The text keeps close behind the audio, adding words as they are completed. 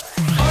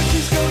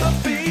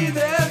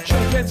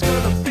Grant's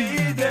gonna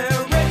be there,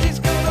 Reggie's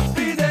gonna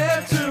be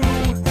there too.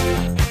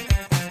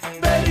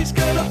 Betty's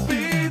gonna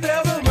be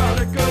there,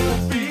 Veronica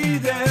will be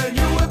there,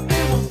 you and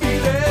me will be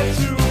there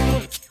too.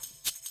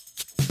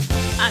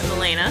 I'm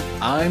Elena.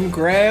 I'm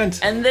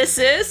Grant. And this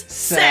is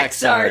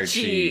Sex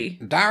Archie.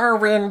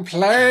 Darwin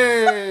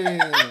play.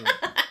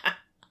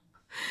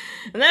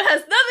 And that has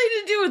nothing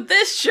to do with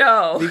this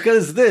show.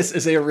 Because this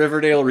is a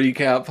Riverdale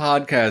Recap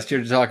Podcast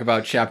here to talk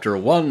about Chapter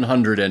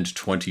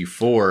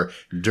 124,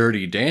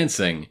 Dirty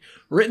Dancing,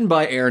 written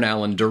by Aaron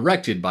Allen,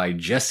 directed by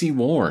Jesse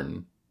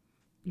Warren.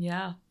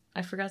 Yeah,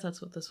 I forgot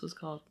that's what this was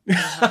called.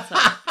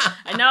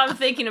 And now I'm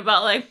thinking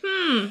about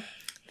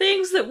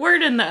things that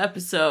weren't in the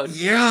episode.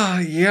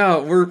 Yeah,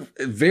 we're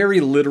a very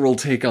literal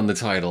take on the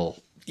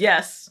title.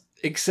 Yes.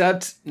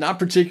 Except not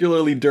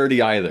particularly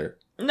dirty either.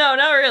 No,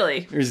 not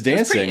really. There's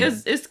dancing.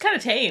 It's kind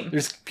of tame.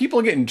 There's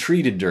people getting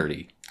treated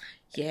dirty.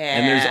 Yeah.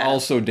 And there's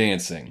also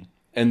dancing.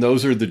 And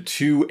those are the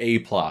two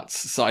A-plots,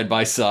 side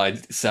by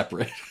side,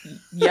 separate.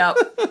 Yep.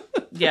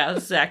 Yeah,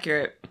 this is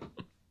accurate.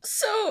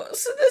 So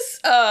this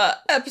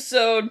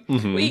episode,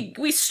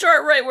 we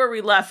start right where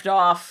we left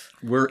off.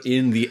 We're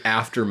in the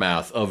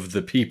aftermath of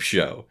the Peep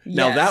Show. Yes.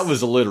 Now, that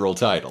was a literal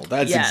title.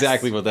 That's Yes.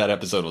 exactly what that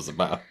episode was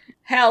about.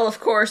 Hal, of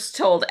course,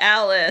 told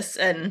Alice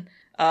and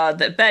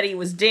that Betty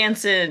was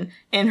dancing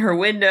in her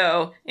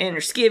window in her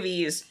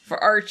skivvies for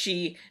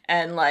Archie,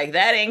 and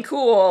that ain't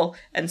cool.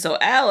 And so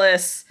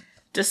Alice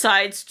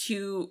decides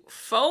to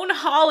phone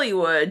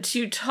Hollywood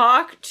to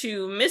talk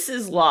to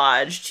Mrs.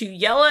 Lodge to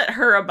yell at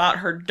her about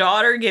her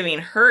daughter giving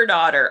her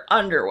daughter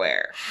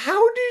underwear.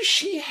 How does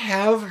she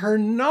have her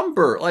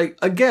number?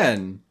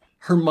 Again,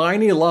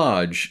 Hermione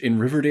Lodge in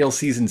Riverdale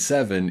Season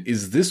 7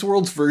 is this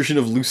world's version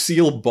of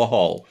Lucille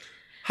Ball.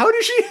 How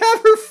does she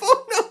have her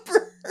phone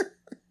number?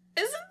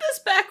 Isn't this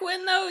back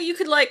when, though, you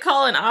could,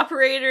 call an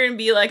operator and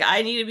be like,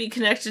 I need to be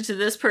connected to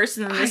this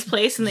person in this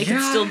place, and they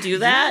could still do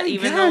that,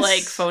 even though,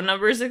 phone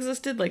numbers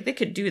existed? They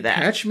could do that.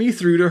 Patch me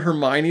through to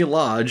Hermione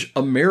Lodge,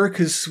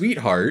 America's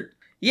sweetheart.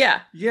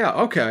 Yeah. Yeah,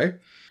 okay.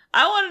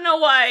 I want to know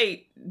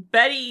why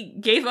Betty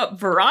gave up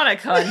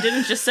Veronica and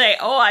didn't just say,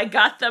 oh, I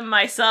got them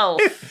myself.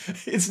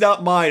 It's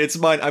not mine, it's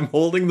mine. I'm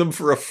holding them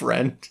for a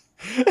friend.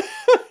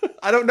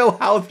 I don't know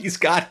how these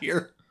got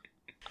here.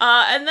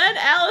 And then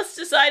Alice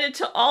decided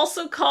to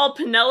also call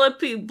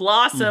Penelope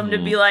Blossom to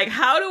be like,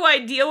 how do I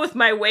deal with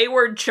my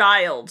wayward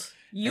child?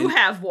 You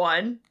have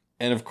one.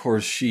 And of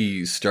course,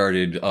 she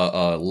started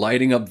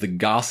lighting up the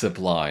gossip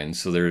line.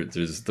 So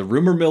there's the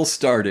rumor mill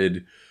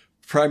started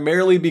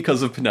primarily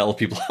because of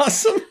Penelope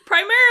Blossom.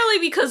 Primarily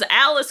because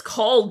Alice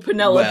called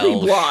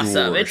Penelope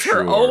Blossom. It's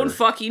her own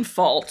fucking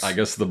fault. I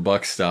guess the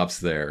buck stops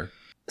there.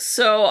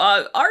 So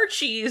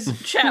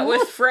Archie's chat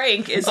with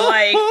Frank is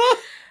like,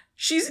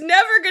 she's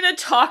never gonna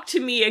talk to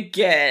me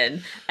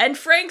again. And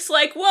Frank's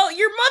like, well,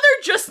 your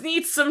mother just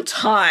needs some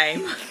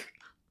time.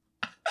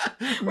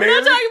 We're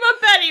not talking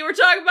about Betty, we're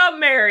talking about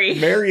Mary.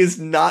 Mary is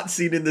not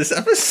seen in this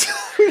episode.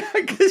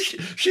 I guess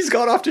she's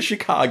gone off to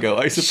Chicago,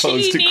 I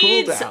suppose, to cool down.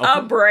 She needs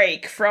a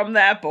break from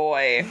that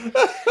boy.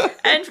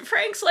 And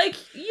Frank's like,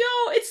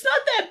 it's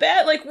not that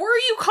bad. Were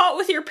you caught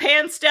with your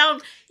pants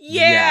down?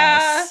 Yeah.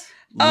 Yes.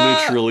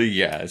 Literally,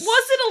 yes.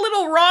 Was it a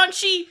little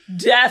raunchy?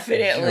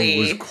 Definitely. It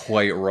was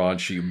quite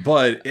raunchy.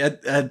 But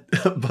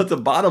but the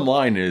bottom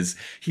line is,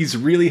 he's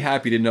really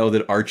happy to know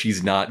that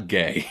Archie's not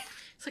gay.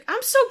 It's like,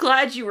 I'm so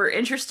glad you were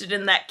interested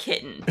in that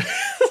kitten.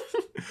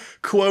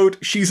 Quote,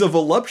 she's a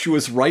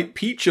voluptuous ripe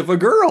peach of a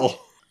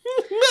girl.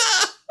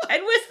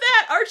 And with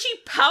that, Archie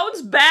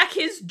pounds back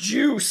his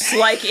juice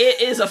like it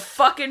is a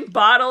fucking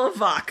bottle of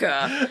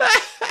vodka.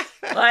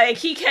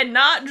 He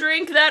cannot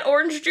drink that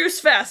orange juice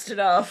fast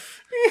enough.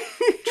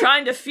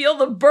 Trying to feel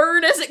the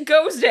burn as it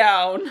goes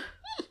down.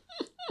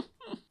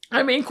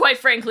 I mean, quite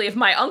frankly, if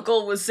my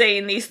uncle was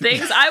saying these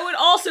things, I would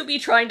also be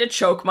trying to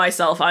choke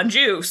myself on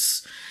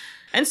juice.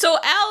 And so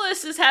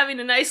Alice is having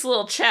a nice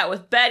little chat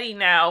with Betty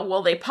now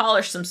while they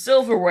polish some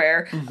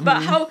silverware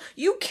about how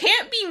you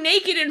can't be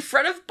naked in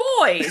front of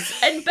boys.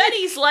 And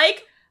Betty's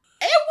like,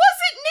 it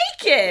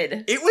wasn't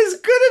naked. It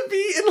was gonna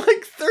be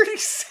in 30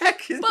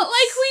 seconds. But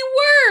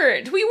we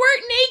weren't. We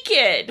weren't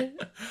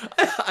naked.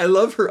 I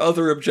love her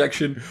other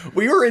objection.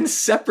 We were in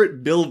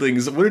separate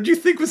buildings. What did you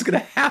think was gonna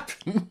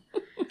happen?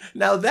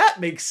 Now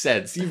that makes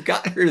sense. You've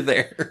got her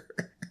there.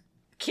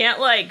 Can't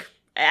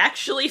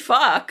actually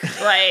fuck.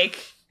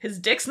 His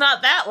dick's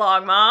not that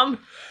long, Mom.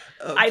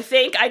 I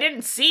think I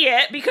didn't see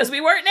it because we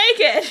weren't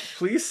naked.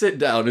 Please sit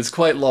down. It's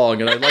quite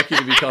long and I'd like you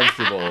to be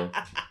comfortable.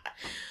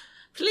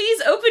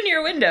 Please open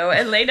your window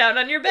and lay down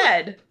on your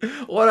bed.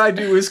 What I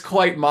do is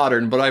quite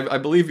modern, but I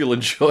believe you'll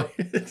enjoy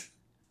it.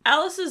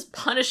 Alice's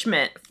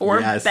punishment for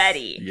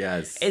Betty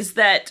is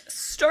that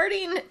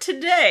starting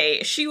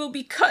today, she will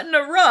be cutting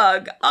a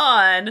rug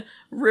on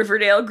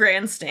Riverdale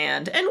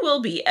Grandstand and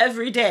will be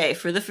every day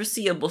for the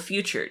foreseeable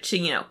future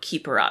to,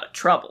 keep her out of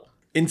trouble.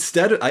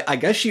 Instead, I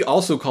guess she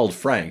also called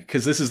Frank,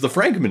 because this is the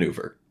Frank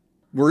maneuver.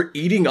 We're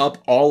eating up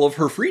all of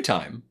her free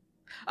time.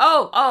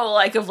 Oh,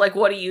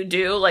 what do you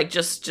do?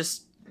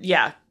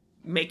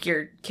 make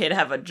your kid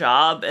have a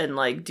job and,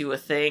 like, do a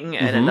thing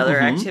and another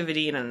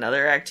activity and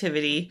another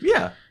activity.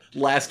 Yeah.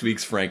 Last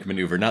week's Frank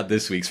maneuver, not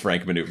this week's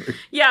Frank maneuver.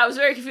 Yeah, I was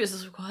very confused. I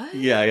was like, what?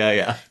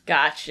 Yeah.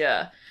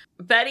 Gotcha.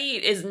 Betty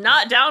is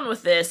not down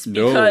with this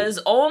because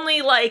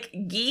only, like,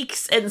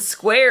 geeks and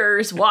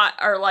squares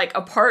are, like,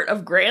 a part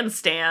of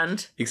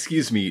Grandstand.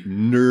 Excuse me,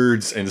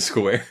 nerds and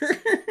squares.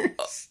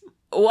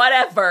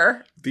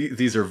 Whatever.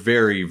 These are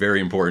very,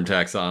 very important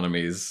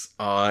taxonomies.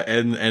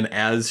 And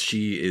as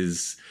she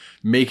is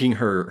making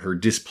her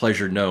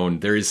displeasure known,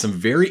 there is some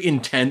very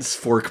intense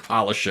fork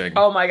polishing.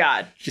 Oh my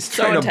god. She's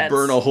trying to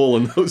burn a hole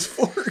in those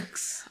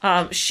forks.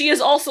 She is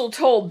also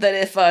told that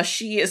if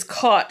she is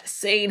caught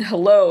saying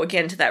hello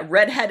again to that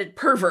redheaded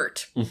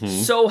pervert,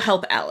 so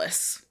help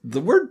Alice.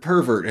 The word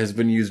pervert has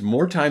been used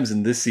more times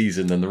in this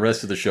season than the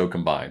rest of the show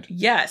combined.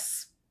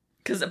 Yes.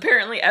 Because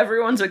apparently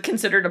everyone's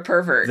considered a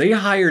pervert. They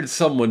hired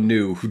someone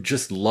new who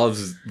just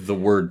loves the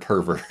word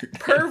pervert.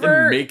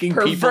 Pervert, making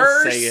perverse.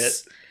 People say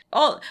it.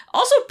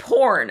 Also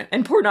porn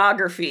and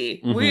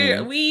pornography.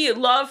 We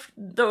love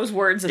those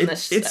words in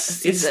this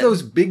season. It's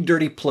those big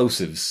dirty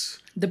plosives.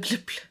 The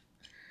blip.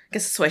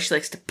 Guess that's why she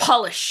likes to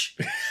polish.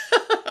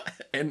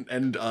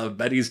 and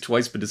Betty's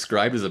twice been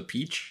described as a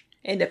peach.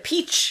 And a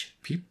peach.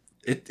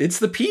 It's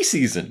the pea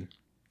season.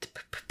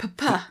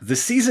 The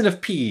season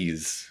of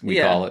peas, we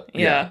call it.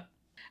 Yeah.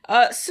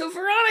 So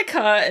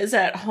Veronica is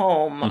at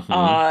home,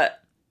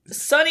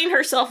 sunning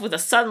herself with a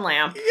sun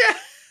lamp. Yeah.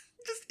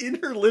 Just in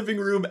her living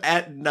room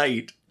at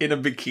night in a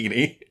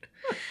bikini.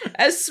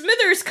 As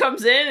Smithers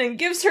comes in and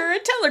gives her a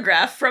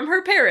telegraph from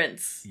her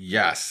parents.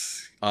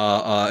 Yes.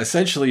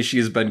 Essentially, she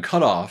has been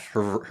cut off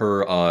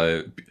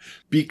her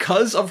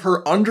because of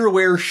her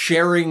underwear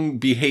sharing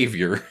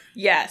behavior.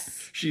 Yes.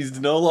 She's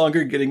no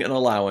longer getting an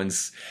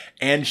allowance,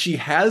 and she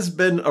has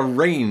been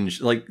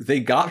arranged. Like, they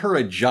got her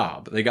a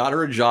job. They got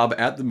her a job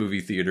at the movie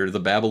theater, the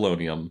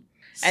Babylonium.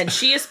 And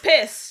she is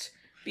pissed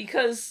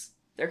because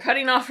they're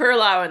cutting off her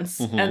allowance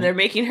and they're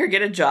making her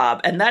get a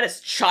job. And that is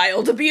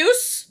child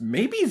abuse.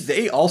 Maybe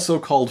they also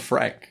called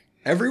Frank.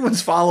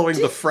 Everyone's following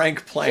the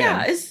Frank plan.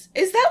 Yeah, is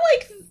that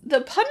like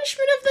the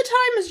punishment of the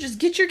time is just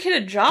get your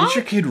kid a job? Get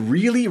your kid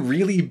really,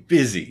 really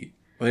busy.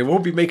 They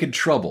won't be making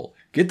trouble.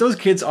 Get those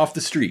kids off the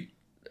street.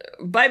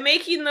 By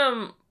making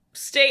them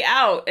stay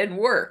out and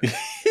work.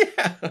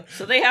 Yeah.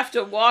 So they have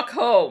to walk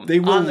home. They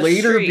will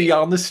later be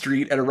on the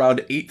street at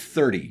around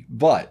 8:30,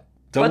 but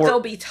they'll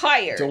be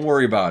tired. Don't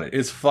worry about it.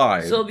 It's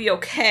fine. So it'll be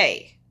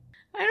okay.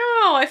 I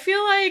don't know. I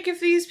feel like if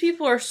these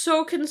people are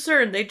so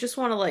concerned, they just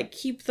want to, like,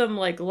 keep them,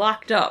 like,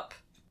 locked up.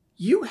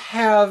 You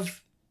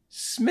have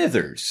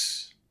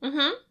Smithers.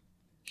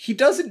 He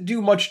doesn't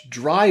do much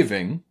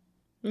driving.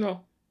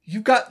 No.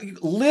 You've got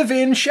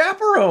live-in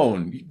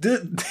chaperone.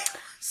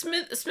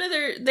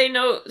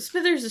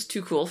 Smithers is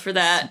too cool for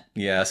that.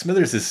 Yeah,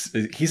 Smithers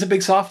he's a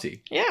big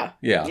softie. Yeah.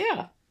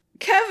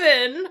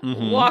 Kevin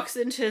walks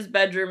into his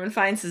bedroom and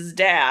finds his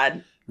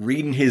dad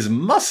reading his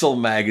muscle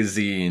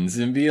magazines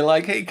and be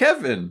like, hey,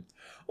 Kevin,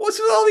 what's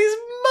with all these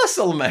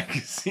muscle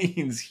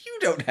magazines? You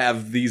don't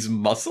have these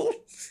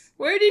muscles.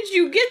 Where did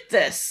you get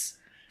this?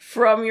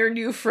 From your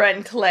new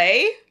friend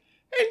Clay?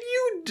 And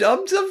you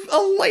dubbed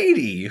a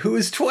lady who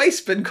has twice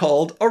been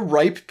called a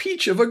ripe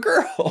peach of a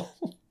girl.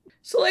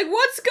 So, like,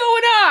 what's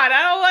going on?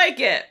 I don't like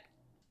it.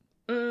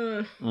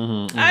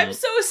 I'm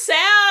so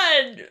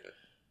sad.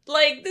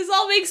 Like, this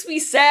all makes me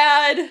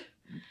sad.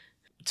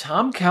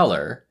 Tom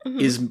Keller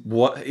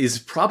is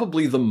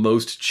probably the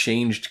most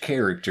changed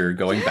character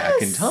going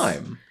back in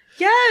time.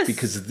 Yes.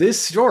 Because this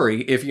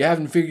story, if you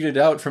haven't figured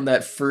it out from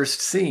that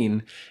first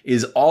scene,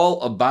 is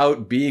all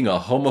about being a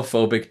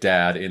homophobic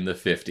dad in the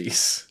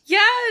 50s.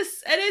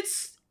 Yes, and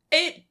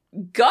it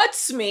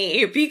guts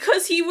me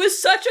because he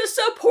was such a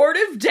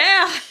supportive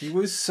dad. He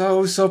was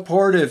so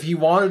supportive. He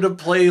wanted to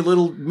play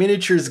little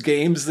miniatures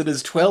games that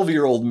his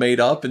 12-year-old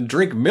made up and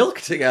drink milk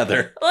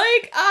together.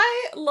 Like,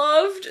 I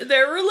loved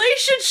their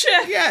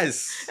relationship.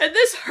 Yes. And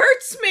this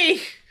hurts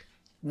me.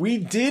 We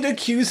did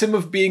accuse him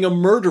of being a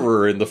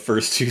murderer in the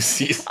first 2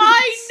 seasons.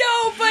 I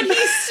know, but he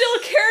still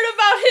cared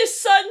about his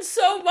son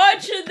so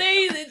much, and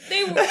they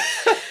were...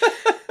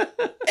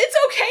 It's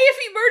okay if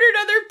he murdered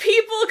other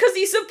people because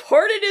he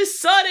supported his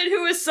son and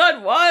who his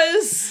son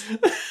was.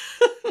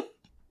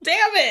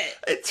 Damn it.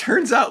 It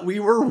turns out we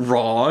were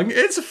wrong.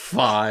 It's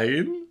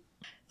fine.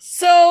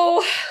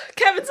 So,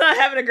 Kevin's not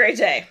having a great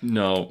day.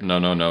 No.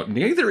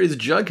 Neither is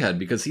Jughead,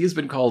 because he has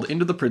been called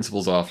into the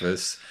principal's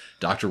office.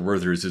 Dr.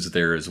 Werther's is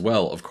there as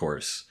well, of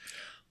course,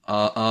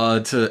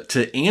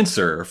 to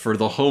answer for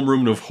the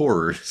homeroom of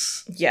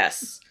horrors.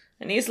 Yes.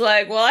 And he's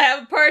like, well, I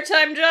have a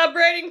part-time job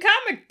writing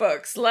comic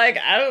books. Like,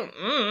 I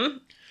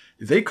don't,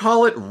 They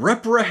call it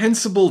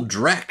reprehensible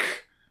dreck.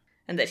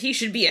 And that he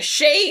should be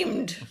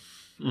ashamed.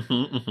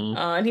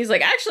 And he's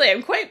like, actually,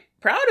 I'm quite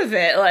proud of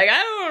it. Like,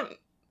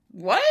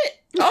 what?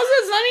 Also,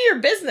 it's none of your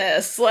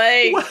business.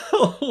 Like,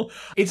 Well,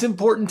 it's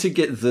important to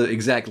get the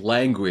exact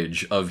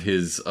language of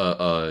his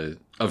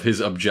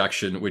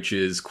objection, which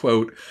is,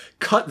 quote,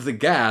 "Cut the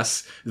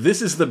gas.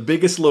 This is the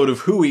biggest load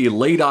of hooey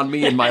laid on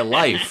me in my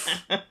life."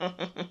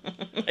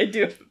 I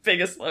do have the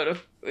biggest load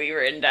of Hooey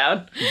written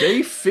down.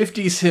 They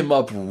 50s him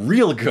up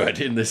real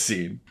good in this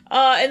scene.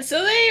 And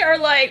so they are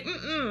like,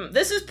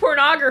 this is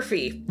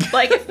pornography.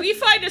 Like, if we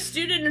find a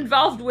student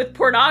involved with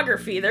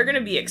pornography, they're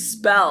gonna be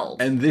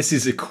expelled. And this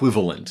is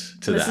equivalent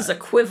to that. This is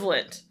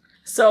equivalent.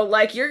 So,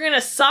 like, you're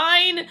gonna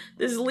sign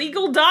this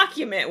legal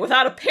document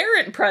without a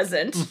parent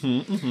present,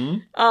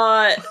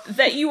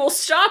 that you will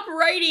stop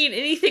writing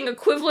anything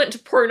equivalent to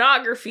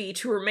pornography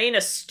to remain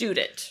a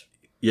student.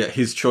 Yeah,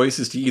 his choice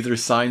is to either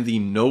sign the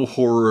no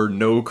horror,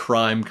 no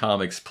crime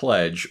comics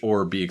pledge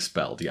or be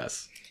expelled,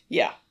 yes.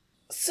 Yeah.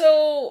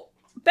 So,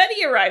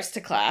 Betty arrives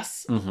to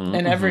class,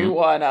 and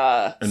everyone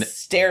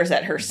stares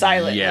at her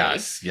silently.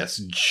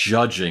 Yes,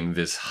 judging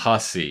this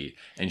hussy,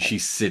 and she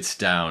sits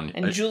down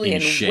And Julian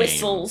in shame.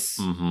 whistles.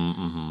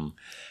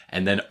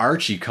 And then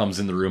Archie comes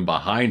in the room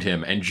behind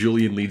him, and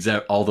Julian leads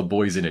out all the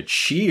boys in a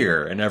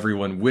cheer, and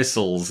everyone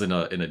whistles in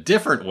a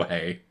different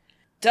way.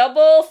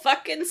 Double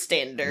fucking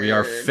standards. We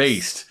are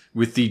faced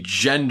with the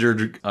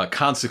gendered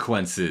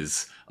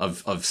consequences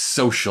of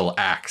social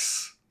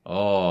acts.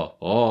 So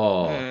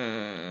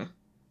over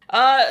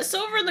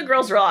in the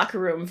girls' locker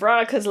room,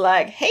 Veronica's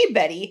like, "Hey,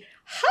 Betty,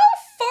 how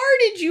far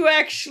did you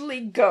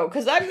actually go?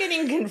 Because I'm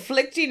getting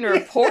conflicting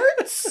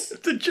reports."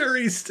 The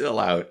jury's still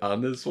out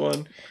on this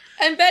one.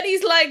 And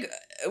Betty's like,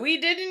 "We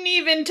didn't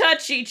even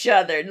touch each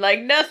other.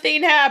 Like,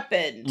 nothing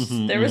happened.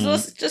 There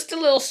was just a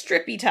little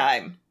strippy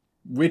time."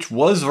 Which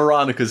was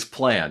Veronica's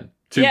plan.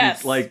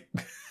 Yes. Be, like...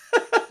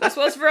 This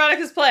was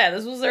Veronica's plan.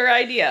 This was her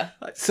idea.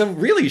 So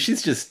really,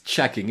 she's just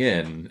checking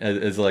in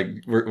as like,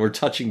 we're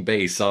touching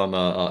base on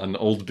an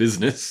old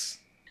business.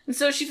 And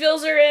so she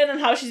fills her in on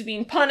how she's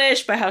being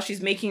punished by how she's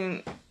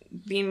being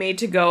made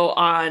to go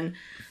on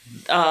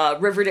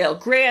Riverdale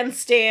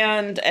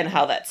Grandstand and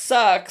how that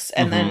sucks.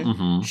 And then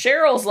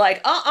Cheryl's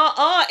like,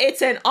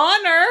 it's an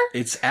honor.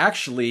 It's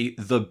actually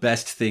the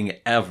best thing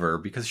ever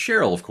because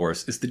Cheryl, of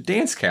course, is the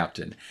dance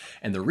captain.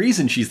 And the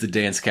reason she's the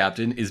dance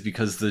captain is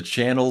because the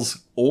channel's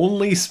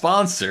only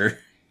sponsor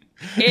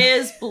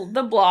is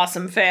the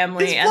Blossom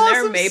family and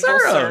their maple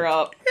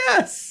syrup.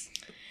 Yes.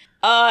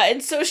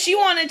 And so she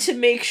wanted to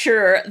make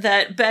sure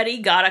that Betty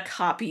got a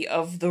copy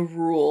of the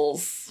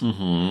rules.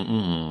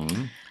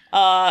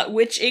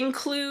 Which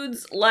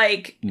includes,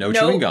 like, no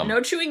chewing gum.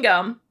 No chewing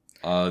gum.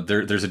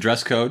 There's a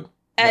dress code.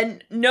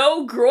 And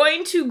no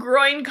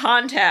groin-to-groin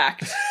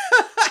contact.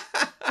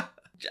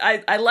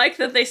 I like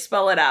that they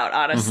spell it out,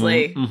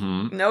 honestly.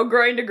 No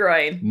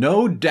groin-to-groin.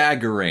 No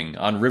daggering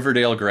on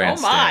Riverdale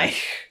Grandstand. Oh my.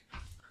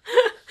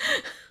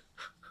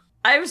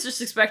 I was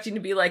just expecting to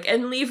be like,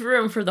 and leave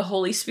room for the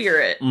Holy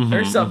Spirit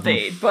or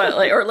something. But,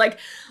 like, or like,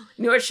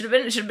 you know what it should have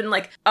been? It should have been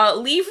like,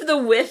 leave the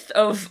width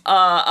of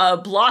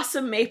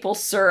Blossom maple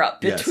syrup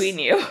between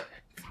you.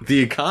 The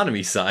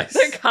economy size.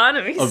 The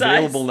economy size.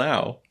 Available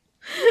now.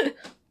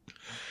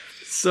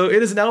 So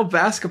it is now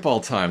basketball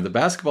time. The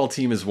basketball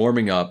team is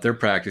warming up. They're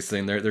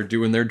practicing. They're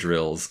doing their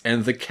drills.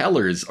 And the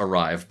Kellers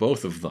arrive,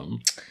 both of them.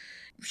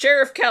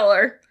 Sheriff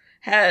Keller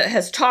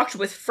has talked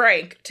with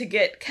Frank to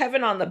get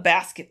Kevin on the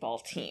basketball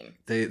team.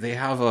 They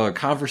have a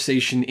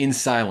conversation in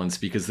silence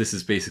because this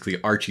is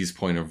basically Archie's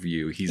point of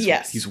view.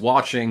 He's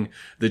watching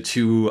the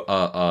two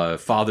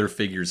father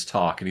figures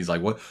talk, and he's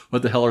like,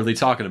 what the hell are they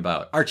talking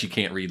about? Archie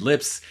can't read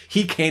lips.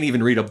 He can't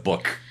even read a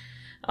book.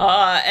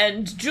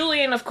 And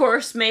Julian, of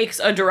course, makes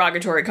a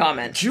derogatory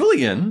comment.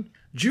 Julian,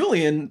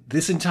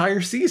 this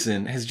entire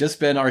season has just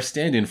been our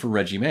stand-in for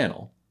Reggie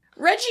Mantle.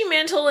 Reggie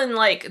Mantle in,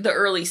 like, the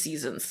early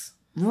seasons.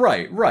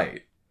 Right.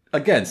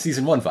 Again,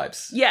 season 1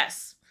 vibes.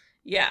 Yes.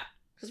 Yeah.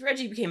 Because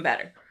Reggie became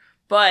better.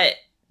 But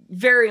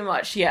very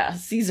much, yeah,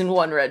 season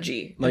 1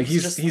 Reggie. Like,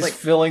 he's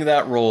filling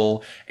that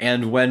role,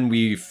 and when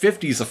we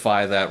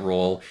 50s-ify that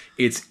role,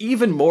 it's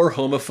even more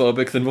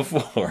homophobic than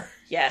before.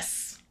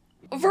 Yes.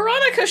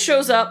 Veronica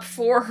shows up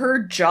for her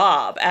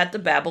job at the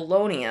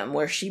Babylonium,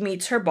 where she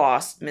meets her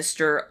boss,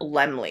 Mr.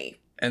 Lemley.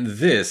 And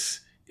this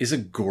is a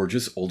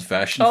gorgeous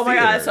old-fashioned theater. Oh my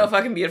god, it's so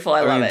fucking beautiful.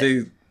 I love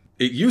it.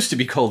 It used to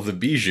be called the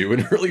Bijou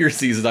in earlier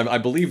seasons. I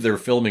believe they're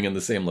filming in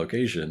the same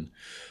location,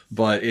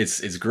 but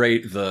it's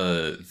great.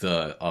 I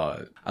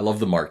love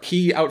the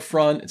marquee out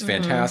front. It's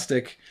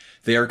fantastic.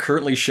 They are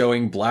currently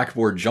showing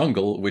Blackboard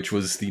Jungle, which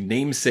was the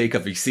namesake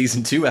of a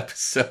season 2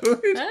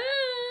 episode.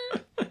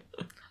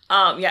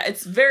 Yeah,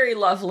 it's very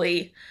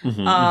lovely.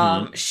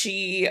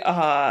 She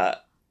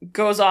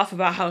goes off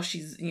about how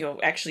she's,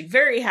 actually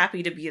very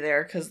happy to be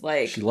there because,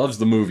 like, she loves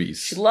the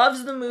movies. She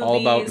loves the movies. All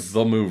about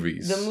the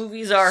movies. The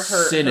movies are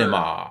her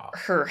cinema.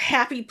 Her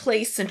happy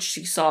place since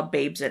she saw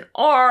Babes in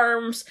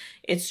Arms.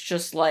 It's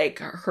just like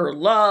her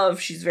love.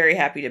 She's very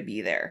happy to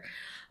be there.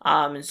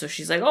 And so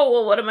she's like, oh,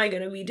 well, what am I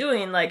going to be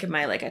doing? Like, am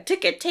I like a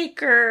ticket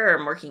taker or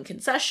I'm working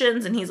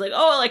concessions? And he's like,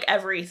 oh, like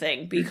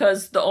everything,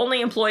 because the only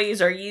employees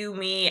are you,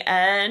 me,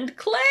 and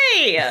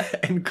Clay.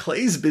 And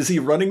Clay's busy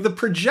running the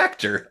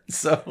projector.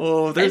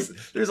 So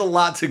there's a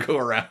lot to go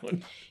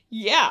around.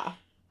 Yeah.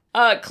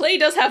 Clay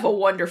does have a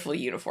wonderful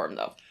uniform,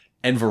 though.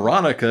 And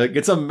Veronica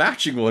gets a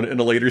matching one in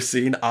a later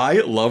scene.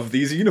 I love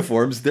these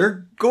uniforms.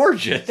 They're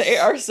gorgeous. They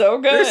are so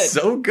good. They're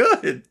so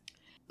good.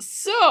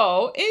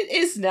 So, it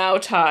is now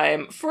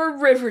time for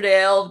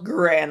Riverdale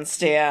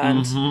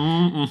Grandstand.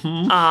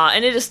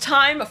 And it is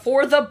time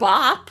for the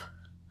bop.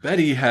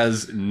 Betty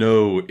has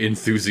no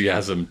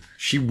enthusiasm.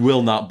 She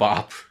will not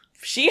bop.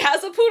 She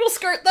has a poodle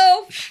skirt,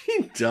 though.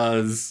 She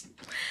does.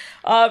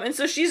 And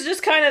so she's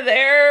just kind of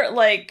there,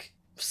 like,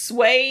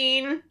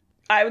 swaying,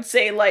 I would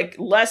say, like,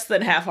 less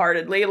than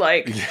half-heartedly,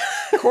 like,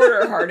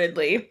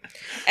 quarter-heartedly.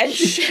 And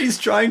she's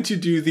trying to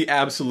do the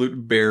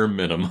absolute bare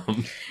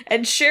minimum.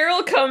 And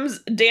Cheryl comes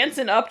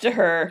dancing up to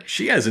her.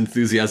 She has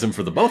enthusiasm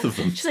for the both of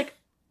them. She's like,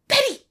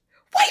 Betty,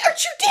 why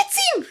aren't you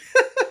dancing?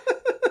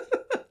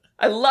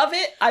 I love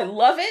it. I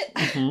love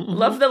it.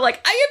 Love the,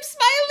 like, I am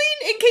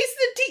smiling in case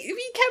the TV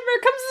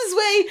camera comes this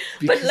way.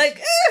 But,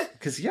 like,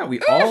 because, yeah, we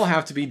all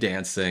have to be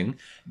dancing,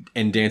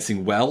 and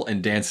dancing well,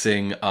 and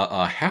dancing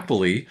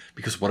happily,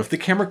 because what if the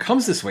camera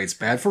comes this way? It's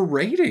bad for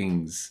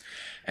ratings.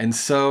 And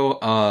so,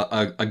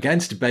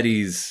 against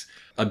Betty's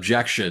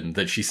objection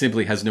that she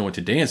simply has no one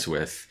to dance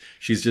with,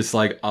 she's just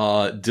like,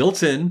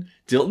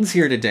 Dilton's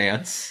here to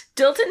dance.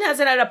 Dilton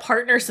hasn't had a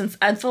partner since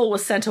Ethel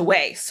was sent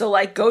away, so,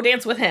 like, go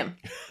dance with him.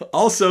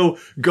 Also,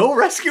 go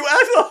rescue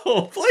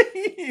Ethel,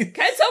 please!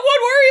 Can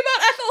someone worry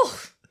about Ethel?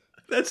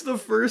 That's the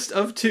first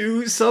of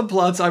 2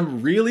 subplots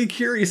I'm really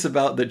curious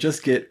about that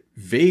just get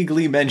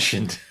vaguely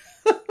mentioned.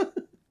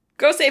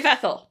 Go save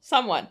Ethel.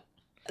 Someone.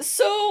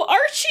 So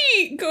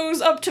Archie goes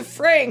up to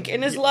Frank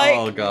and is like,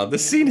 oh god,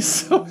 this scene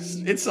is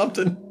it's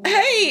something.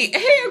 Hey,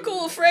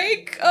 Uncle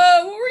Frank,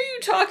 what were you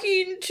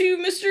talking to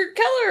Mr.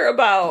 Keller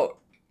about?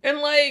 And,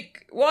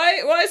 like,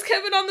 why is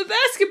Kevin on the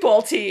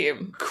basketball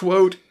team?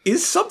 Quote,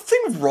 is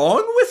something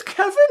wrong with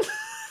Kevin?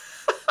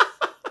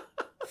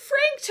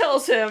 Frank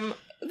tells him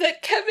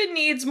that Kevin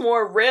needs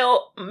more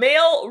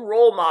male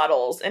role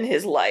models in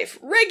his life.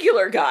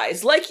 Regular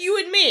guys like you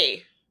and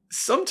me.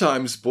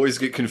 Sometimes boys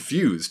get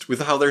confused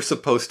with how they're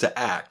supposed to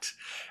act.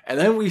 And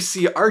then we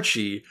see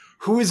Archie,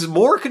 who is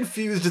more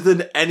confused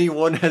than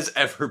anyone has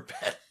ever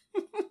been.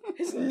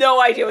 He has no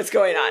idea what's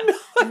going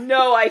on.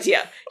 No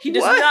idea. He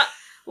does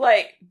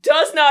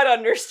does not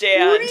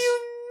understand. What do you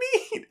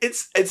mean?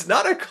 It's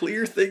not a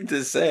clear thing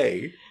to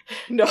say.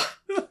 No.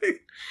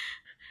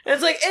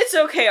 It's like, it's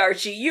okay,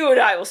 Archie. You and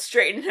I will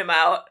straighten him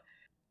out.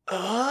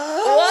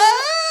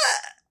 What?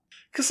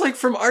 Because, like,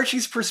 from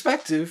Archie's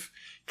perspective,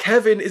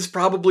 Kevin is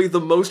probably the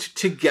most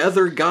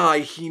together guy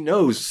he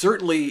knows,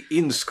 certainly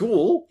in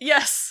school.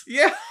 Yes.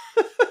 Yeah.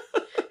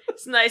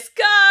 He's a nice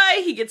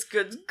guy, he gets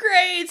good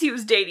grades, he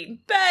was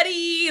dating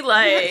Betty,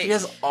 like... Yeah, he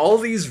has all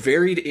these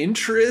varied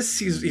interests,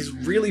 he's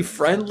really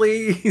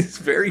friendly, he's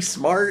very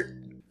smart.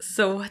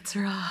 So what's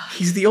wrong?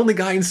 He's the only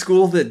guy in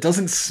school that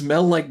doesn't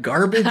smell like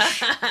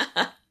garbage.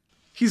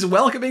 He's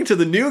welcoming to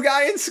the new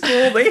guy in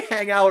school, they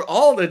hang out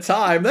all the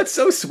time, that's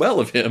so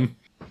swell of him.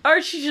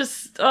 Archie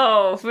just,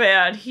 oh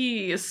man,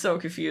 he is so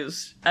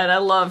confused. And I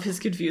love his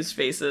confused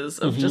faces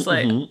of just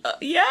like,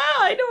 yeah,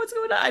 I know what's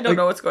going on. I don't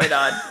know what's going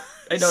on.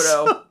 I don't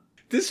know.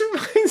 This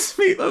reminds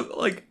me of,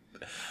 like,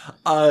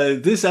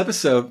 this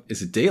episode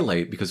is a day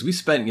late because we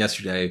spent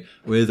yesterday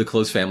with a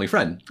close family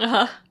friend.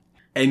 Uh-huh.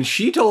 And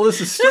she told us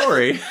a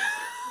story.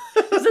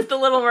 Is it the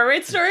Little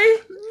Mermaid story?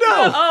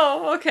 No.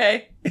 Oh,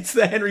 okay. It's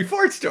the Henry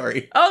Ford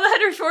story. Oh, the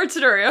Henry Ford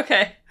story,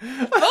 okay.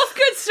 Both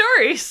good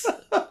stories.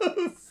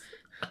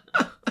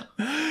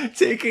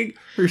 Taking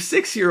her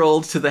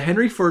 6-year-old to the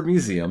Henry Ford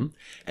Museum,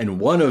 and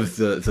one of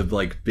the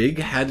like big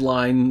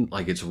headline,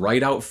 like it's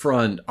right out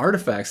front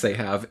artifacts they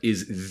have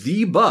is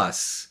the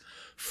bus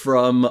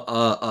from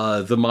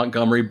the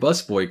Montgomery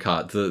bus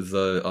boycott,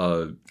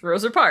 the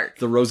Rosa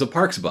Parks. The Rosa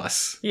Parks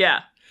bus.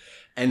 Yeah.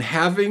 And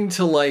having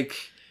to, like,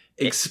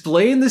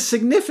 explain the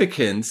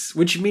significance,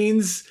 which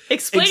means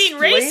explaining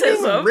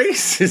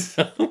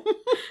racism.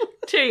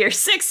 To your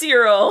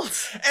 6-year-old.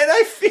 And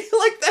I feel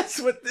like that's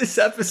what this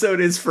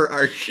episode is for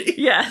Archie.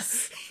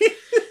 Yes.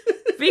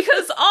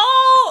 Because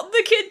all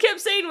the kid kept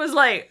saying was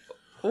like,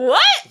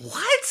 what?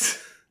 What?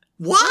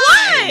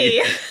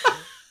 Why?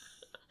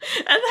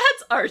 And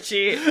that's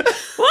Archie.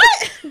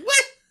 What?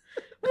 What?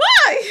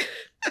 Why?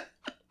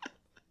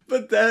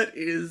 But that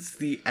is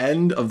the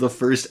end of the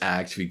first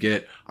act. We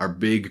get our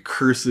big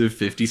cursive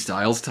 50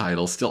 Styles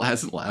title. Still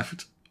hasn't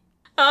left.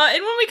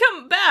 And when we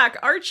come back,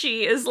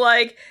 Archie is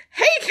like,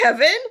 hey,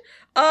 Kevin,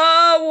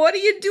 what are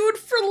you doing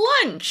for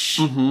lunch?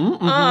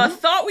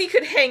 Thought we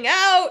could hang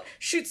out,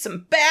 shoot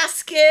some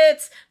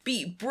baskets,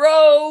 be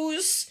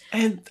bros.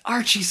 And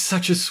Archie's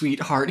such a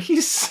sweetheart.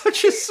 He's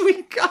such a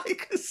sweet guy,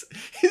 because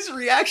his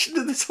reaction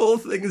to this whole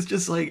thing is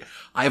just like,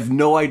 I have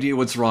no idea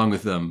what's wrong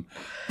with him,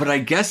 but I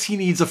guess he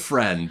needs a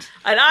friend.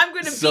 And I'm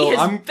gonna be his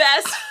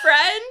best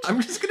friend.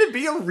 I'm just gonna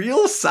be a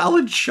real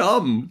solid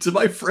chum to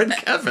my friend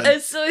Kevin.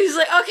 And so he's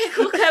like, okay,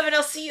 cool, Kevin,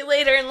 I'll see you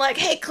later. And like,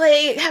 hey,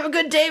 Clay, have a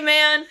good day,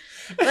 man.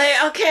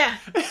 Like, okay.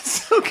 And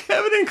so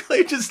Kevin and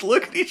Clay just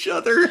look at each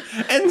other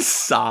and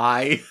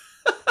sigh.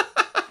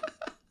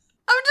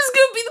 I'm just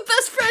gonna be the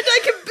best friend I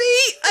can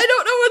be. I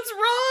don't know what's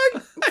wrong,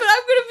 but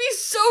I'm gonna be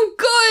so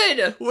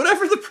good.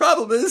 Whatever the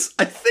problem is,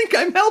 I think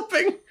I'm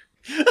helping.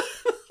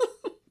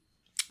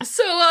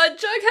 So,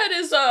 Jughead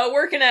is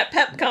working at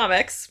Pep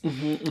Comics,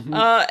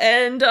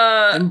 and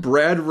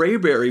Brad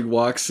Rayberry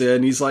walks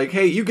in. He's like,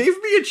 hey, you gave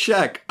me a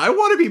check. I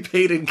want to be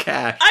paid in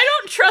cash. I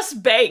don't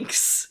trust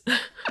banks.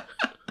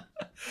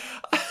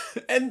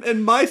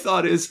 And my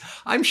thought is,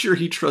 I'm sure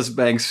he trusts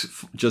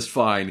banks just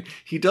fine.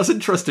 He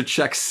doesn't trust a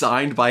check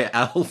signed by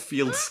Al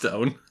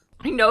Fieldstone.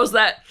 He knows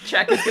that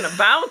check is gonna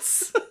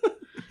bounce.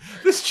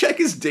 This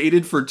check is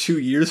dated for 2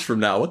 years from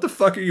now. What the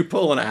fuck are you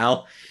pulling,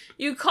 Al?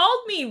 You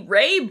called me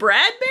Ray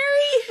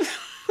Bradbury?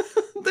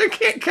 They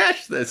can't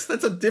cash this.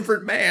 That's a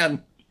different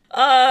man.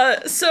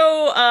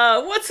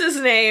 So, what's his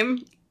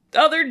name? The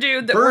other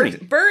dude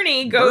that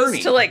Bernie goes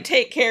to, like,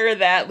 take care of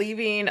that,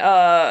 leaving,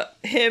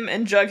 him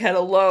and Jughead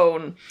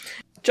alone.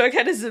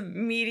 Jughead is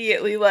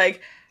immediately like,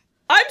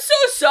 I'm so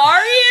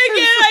sorry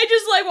again, I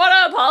just, like, want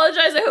to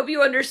apologize, I hope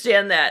you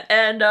understand that.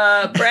 And,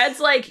 Brad's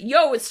like,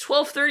 yo, it's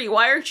 12:30,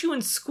 why aren't you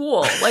in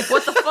school? Like,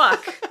 what the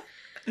fuck?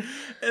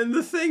 And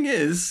the thing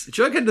is,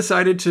 Jughead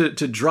decided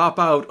to drop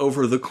out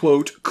over the,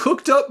 quote,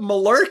 cooked up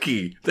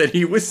malarkey that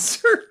he was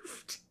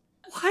served.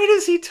 Why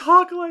does he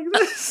talk like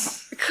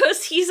this?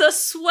 Because he's a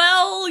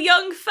swell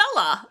young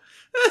fella.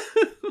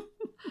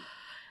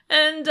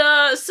 And,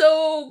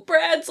 so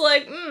Brad's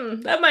like,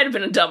 that might have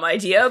been a dumb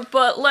idea,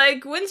 but,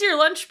 like, when's your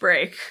lunch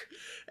break?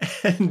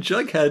 And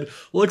Jughead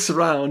looks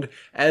around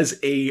as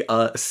a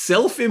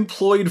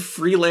self-employed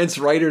freelance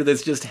writer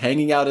that's just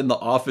hanging out in the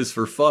office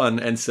for fun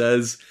and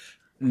says,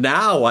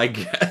 now, I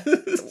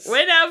guess.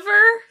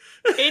 Whenever.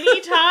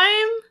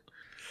 Anytime.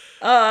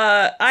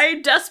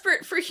 I'm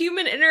desperate for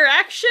human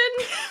interaction.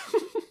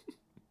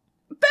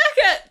 Back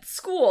at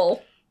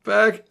school,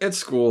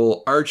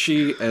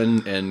 Archie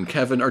and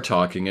Kevin are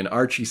talking, and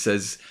Archie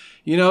says,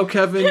 you know,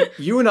 Kevin,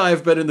 you and I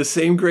have been in the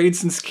same grade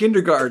since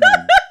kindergarten.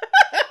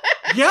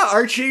 Yeah,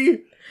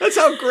 Archie, that's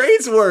how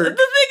grades work. The thing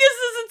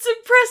is it's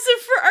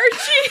impressive for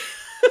Archie.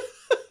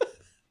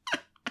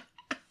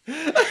 Do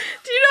you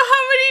know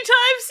how many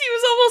times he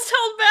was almost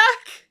held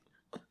back?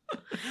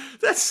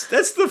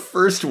 That's the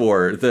first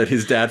war that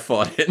his dad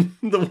fought in,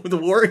 the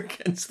war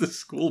against the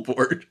school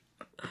board.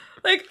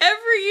 Like,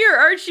 every year,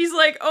 Archie's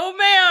like, oh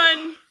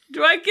man,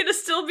 do I get to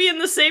still be in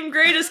the same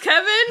grade as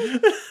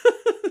Kevin?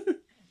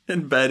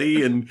 And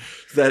Betty and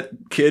that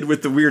kid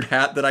with the weird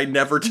hat that I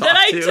never talked to. That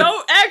I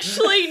don't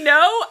actually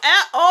know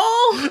at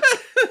all?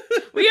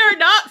 We are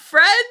not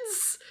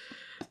friends?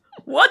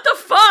 What the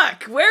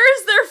fuck? Where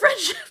is their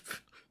friendship?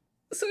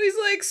 So he's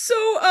like,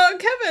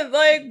 Kevin,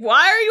 like,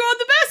 why are you on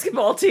the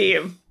basketball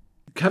team?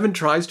 Kevin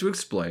tries to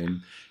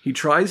explain. He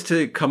tries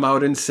to come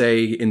out and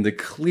say, in the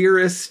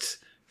clearest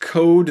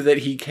code that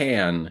he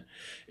can,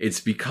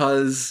 it's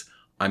because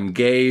I'm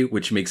gay,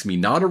 which makes me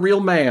not a real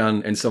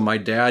man, and so my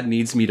dad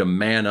needs me to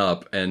man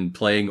up, and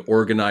playing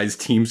organized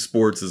team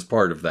sports is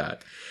part of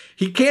that.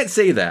 He can't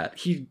say that.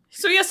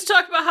 So he has to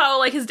talk about how,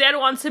 like, his dad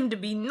wants him to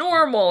be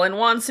normal and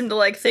wants him to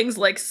like things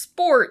like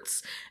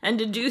sports and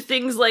to do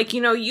things like,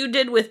 you know, you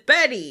did with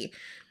Betty.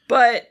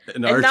 But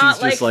and not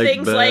like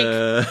things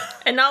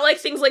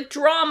like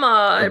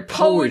drama or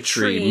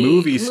poetry,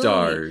 movie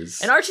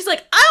stars. And Archie's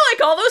like, I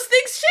like all those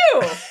things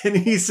too. And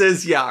he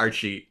says, yeah,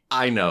 Archie,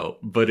 I know,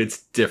 but it's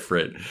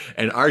different.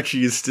 And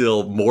Archie is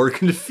still more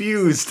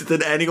confused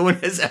than anyone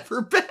has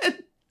ever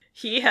been.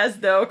 He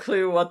has no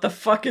clue what the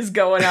fuck is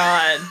going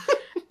on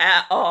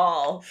at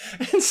all.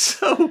 And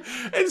so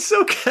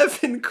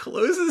Kevin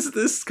closes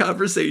this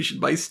conversation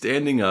by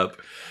standing up,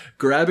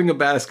 grabbing a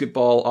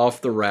basketball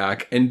off the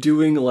rack, and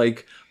doing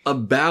like a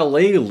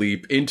ballet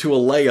leap into a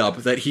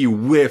layup that he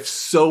whiffs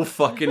so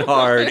fucking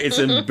hard, it's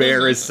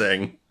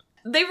embarrassing.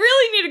 They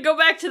really need to go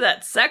back to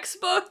that sex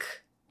book.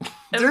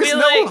 There's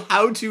no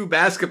how-to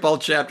basketball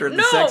chapter in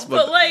the sex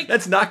book. But like,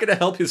 that's not going to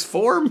help his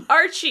form.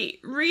 Archie,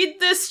 read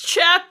this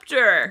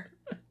chapter.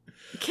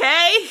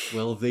 Okay?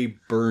 Well, they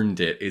burned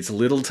it. It's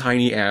little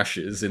tiny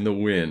ashes in the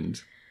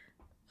wind.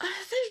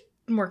 There's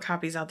more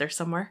copies out there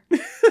somewhere.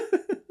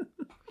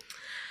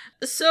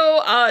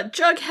 So,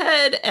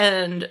 Jughead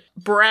and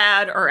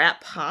Brad are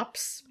at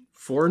Pops.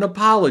 For an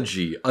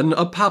apology. A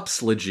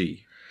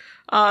popslogy.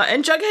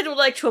 And Jughead would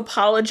like to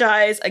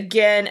apologize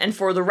again and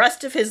for the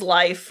rest of his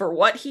life for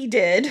what he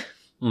did.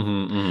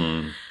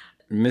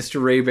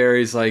 Mr.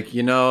 Rayberry's like,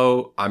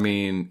 I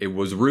mean, it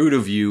was rude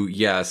of you,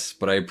 yes,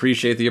 but I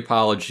appreciate the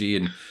apology,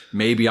 and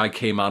maybe I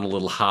came on a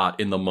little hot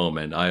in the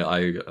moment.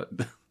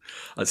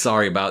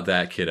 Sorry about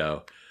that,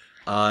 kiddo.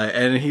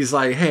 And he's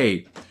like,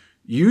 hey,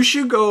 you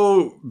should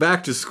go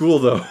back to school,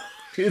 though.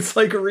 It's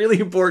like really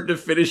important to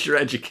finish your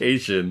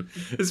education,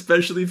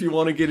 especially if you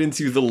want to get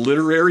into the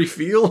literary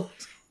field.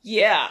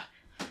 Yeah.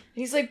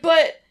 He's like,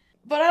 but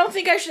I don't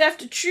think I should have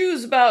to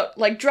choose about,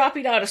 like,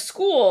 dropping out of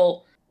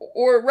school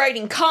or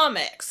writing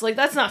comics. Like,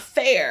 that's not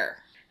fair.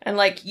 And,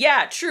 like,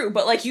 yeah, true,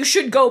 but, like, you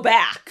should go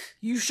back.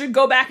 You should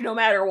go back no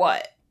matter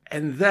what.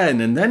 And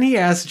then he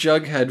asks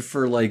Jughead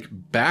for, like,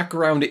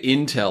 background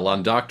intel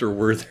on Dr.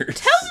 Werther.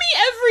 Tell me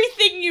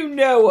everything you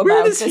know about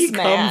Where does this he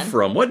man. come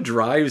from? What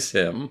drives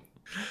him?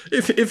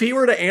 If he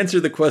were to answer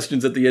the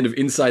questions at the end of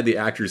Inside the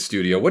Actors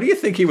Studio, what do you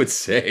think he would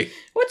say?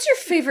 What's your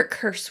favorite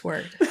curse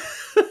word?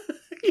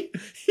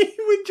 He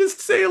would just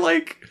say,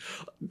 like,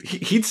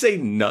 he'd say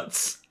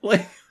nuts.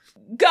 Like,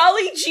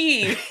 Golly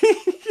gee.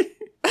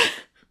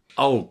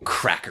 oh,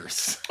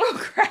 crackers. Oh,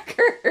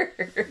 cracker.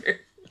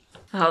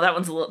 Oh, that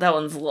one's a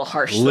little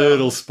harsh.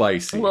 Little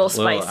spicy. A little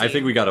spicy. I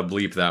think we gotta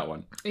bleep that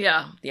one.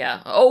 Yeah.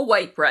 Oh,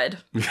 white bread.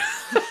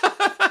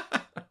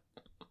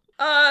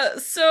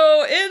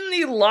 So in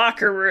the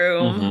locker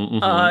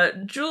room,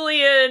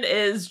 Julian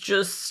is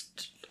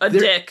just a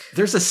dick.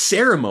 There's a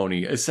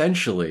ceremony,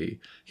 essentially.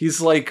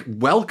 He's like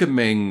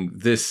welcoming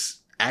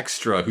this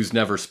extra who's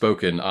never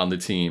spoken on the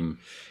team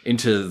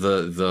into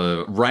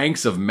the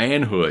ranks of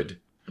manhood.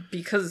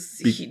 Because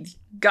he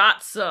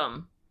got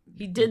some.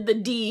 He did the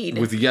deed.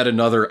 With yet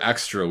another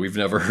extra we've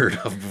never heard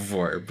of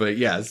before, but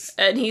yes.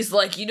 And he's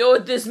like, you know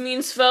what this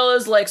means,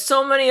 fellas? Like,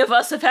 so many of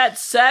us have had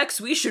sex,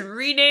 we should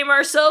rename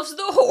ourselves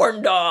the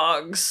Horn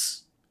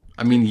Dogs.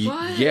 I mean,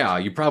 yeah,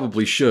 you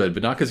probably should,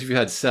 but not because you've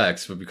had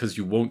sex, but because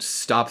you won't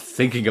stop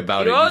thinking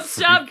about it. You won't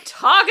stop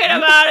talking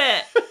about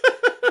it.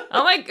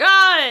 Oh my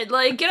god,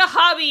 like, get a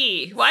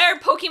hobby. Why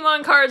aren't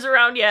Pokemon cards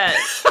around yet?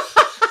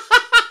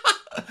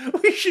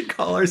 We should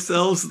call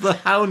ourselves the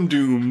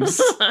Houndooms.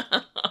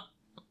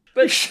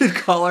 We should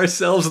call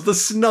ourselves the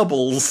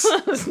Snubbles.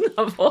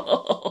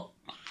 Snubble.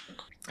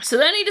 So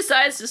then he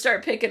decides to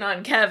start picking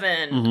on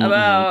Kevin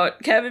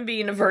about Kevin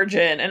being a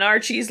virgin. And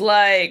Archie's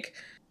like,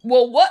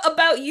 well, what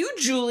about you,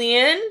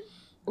 Julian?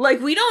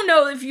 Like, we don't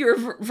know if you're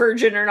a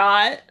virgin or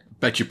not.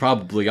 Bet you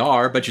probably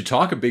are. Bet you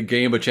talk a big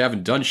game, but you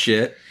haven't done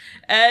shit.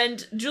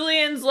 And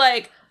Julian's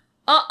like,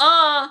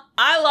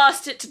 I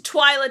lost it to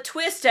Twyla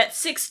Twist at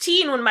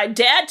 16 when my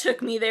dad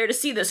took me there to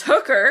see this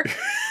hooker.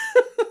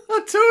 A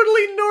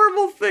totally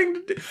normal thing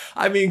to do.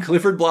 I mean,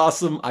 Clifford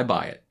Blossom, I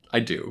buy it. I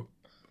do.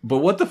 But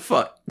what the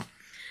fuck?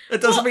 That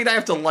doesn't mean I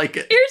have to like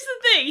it. Here's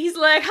the thing. He's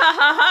like, ha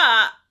ha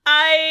ha,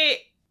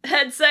 I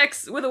had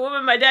sex with a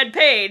woman my dad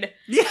paid.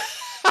 Yeah.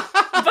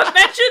 But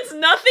mentions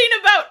nothing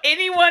about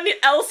anyone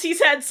else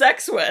he's had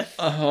sex with.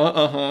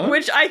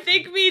 Which I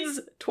think means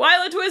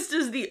Twyla Twist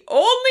is the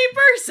only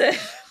person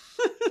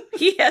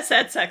he has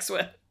had sex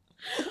with.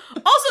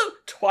 Also,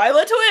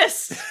 Twyla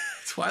Twist.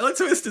 Twyla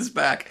Twist is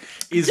back.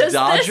 Is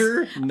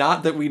Dodger?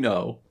 Not that we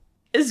know.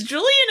 Is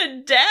Julian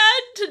a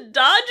dad to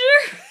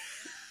Dodger?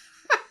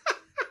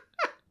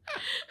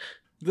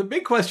 The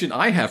big question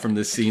I have from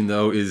this scene,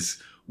 though,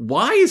 is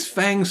why is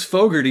Fangs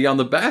Fogarty on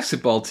the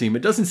basketball team?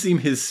 It doesn't seem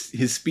his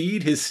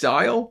speed, his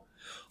style.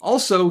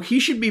 Also, he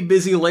should be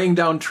busy laying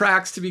down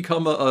tracks to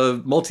become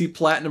a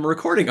multi-platinum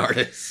recording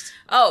artist.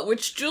 Oh,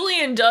 which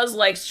Julian does,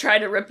 like, try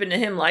to rip into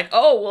him, like,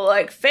 oh, well,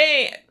 like,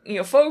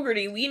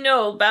 Fogarty, we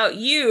know about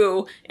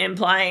you,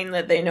 implying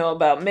that they know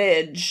about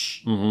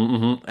Midge.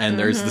 And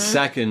there's the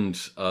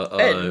second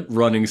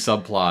running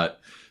subplot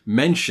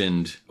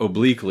mentioned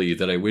obliquely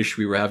that I wish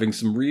we were having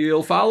some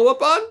real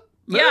follow-up on.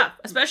 Yeah,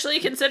 especially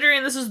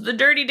considering this is the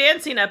Dirty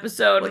Dancing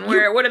episode,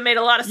 where it would have made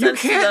a lot of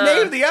sense. You can't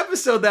name the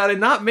episode that and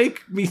not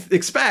make me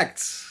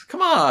expect.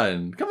 Come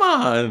on.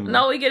 And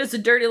all we get is a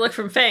dirty look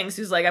from Fangs,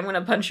 who's like, I'm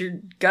gonna punch your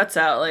guts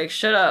out. Like,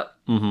 shut up.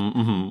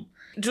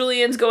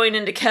 Julian's going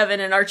into Kevin,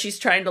 and Archie's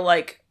trying to,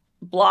 like,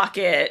 block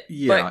it.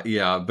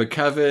 Yeah. But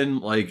Kevin,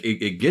 like,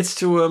 it gets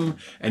to him,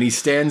 and he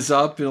stands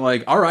up and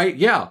like, all right,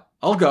 yeah,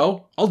 I'll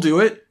go. I'll do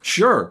it.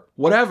 Sure.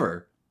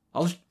 Whatever.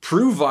 I'll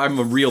prove I'm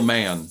a real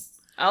man.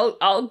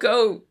 I'll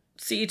go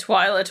see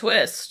Twyla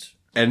Twist.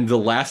 And the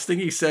last thing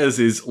he says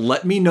is,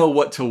 let me know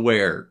what to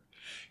wear.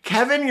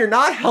 Kevin, you're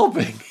not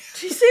helping.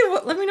 Did he say,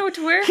 what? Let me know what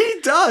to wear? He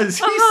does.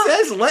 He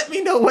says, let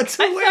me know what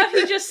to wear. I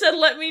thought he just said,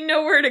 let me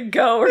know where to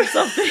go or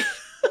something.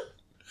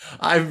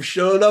 I've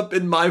shown up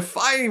in my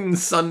fine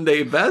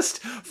Sunday best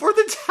for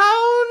the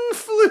town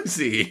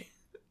floozy.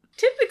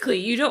 Typically,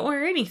 you don't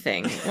wear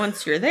anything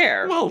once you're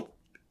there. Well,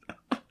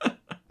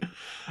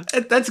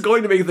 that's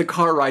going to make the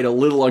car ride a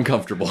little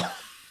uncomfortable.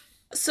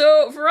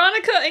 So,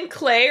 Veronica and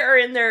Clay are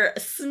in their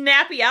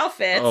snappy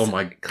outfits. Oh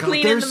my god,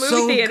 cleaning the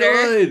movie theater.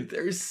 Good.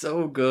 They're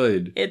so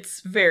good.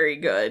 It's very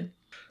good.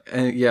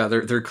 And yeah,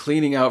 they're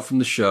cleaning out from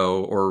the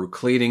show, or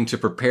cleaning to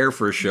prepare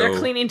for a show. They're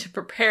cleaning to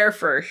prepare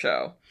for a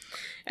show.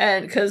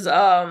 And because,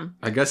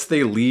 I guess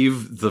they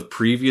leave the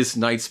previous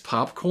night's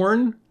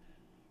popcorn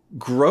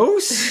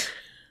Gross?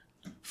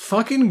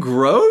 Fucking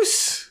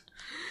gross?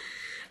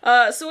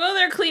 So while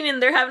they're cleaning,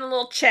 they're having a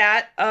little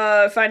chat.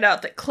 Find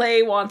out that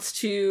Clay wants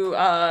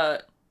to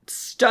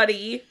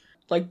study,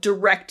 like,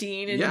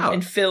 directing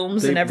and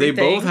films and everything.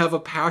 They both have a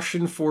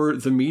passion for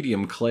the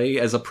medium, Clay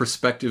as a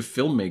prospective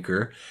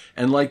filmmaker.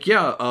 And, like,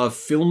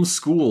 film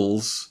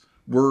schools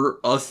were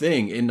a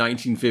thing in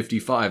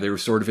 1955. They were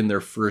sort of in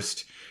their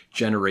first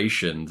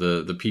generation.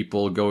 The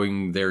people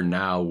going there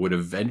now would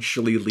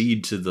eventually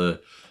lead to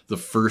the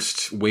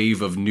first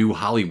wave of new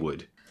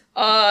Hollywood.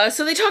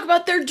 So they talk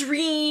about their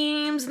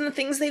dreams and the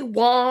things they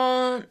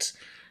want.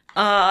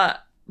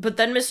 But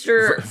then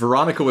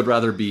Veronica would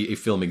rather be a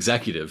film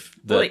executive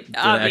than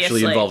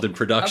actually involved in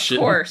production.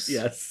 Of course.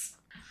 Yes.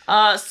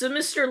 So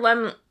Mr.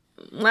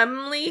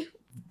 Lemley,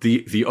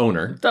 the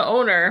owner. The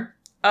owner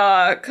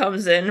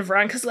comes in.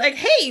 Veronica's like,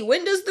 "Hey,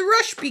 when does the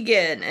rush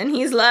begin?" And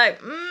he's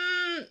like,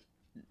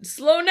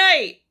 "Slow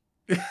night.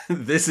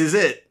 This is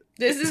it.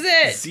 This is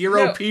it.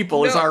 Zero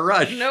people is our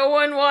rush. No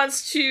one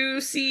wants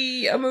to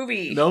see a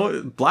movie.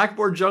 No,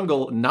 Blackboard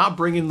Jungle not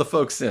bringing the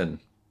folks in."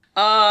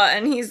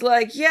 And he's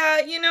like,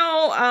 "Yeah,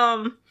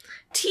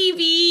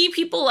 TV,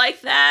 people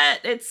like that.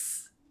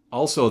 It's..."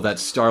 Also, that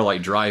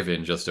Starlight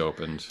Drive-In just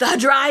opened. The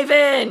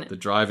drive-in! The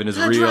drive-in is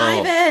real. The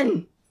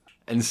drive-in!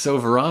 And so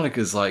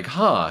Veronica's like,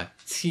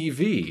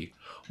 TV.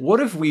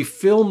 What if we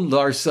filmed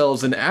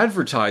ourselves an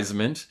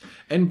advertisement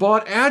and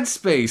bought ad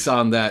space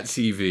on that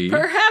TV?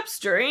 Perhaps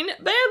during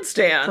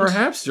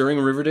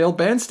Riverdale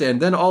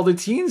Bandstand. Then all the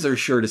teens are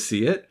sure to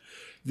see it.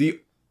 The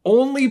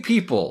only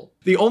people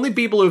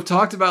who have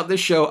talked about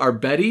this show are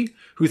Betty,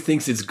 who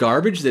thinks it's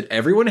garbage that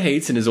everyone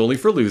hates and is only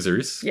for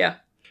losers. Yeah.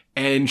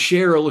 And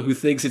Cheryl, who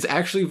thinks it's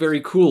actually very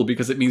cool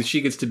because it means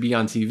she gets to be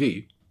on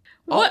TV.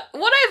 What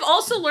I've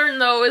also learned,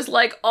 though, is,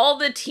 like, all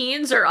the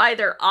teens are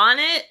either on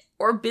it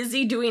or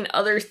busy doing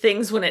other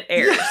things when it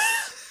airs.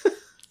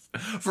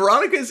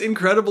 Veronica's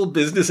incredible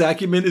business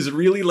acumen is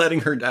really letting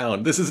her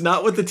down. This is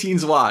not what the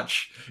teens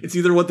watch. It's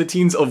either what the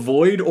teens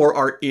avoid or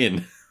are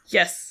in.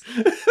 Yes.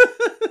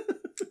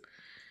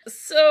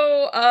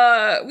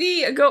 So,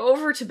 we go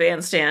over to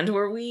Bandstand,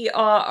 where we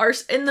are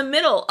in the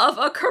middle of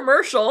a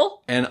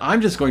commercial. And I'm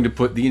just going to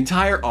put the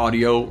entire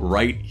audio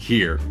right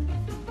here.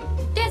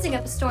 Dancing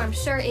up a storm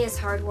sure is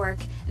hard work.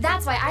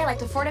 That's why I like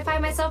to fortify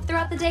myself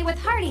throughout the day with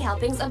hearty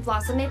helpings of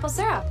Blossom maple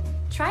syrup.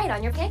 Try it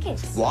on your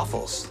pancakes,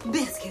 waffles,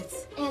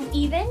 biscuits, and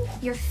even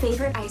your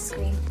favorite ice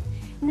cream.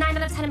 9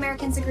 out of 10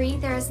 Americans agree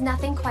there is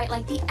nothing quite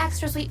like the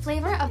extra sweet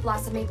flavor of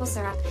Blossom maple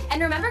syrup.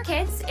 And remember,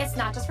 kids, it's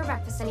not just for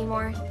breakfast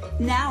anymore.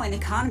 Now in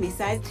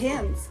economy-sized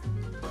tins.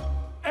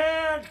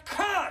 And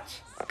cut!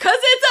 'Cause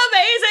it's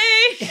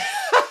amazing!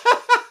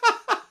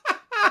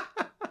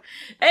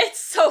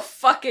 It's so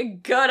fucking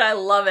good. I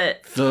love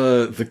it.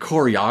 The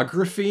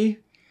choreography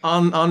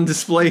on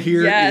display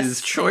here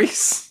is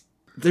choice.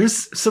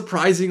 There's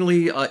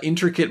surprisingly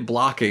intricate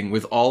blocking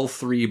with all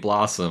three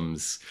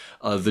Blossoms,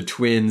 the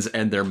twins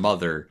and their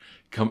mother,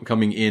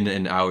 coming in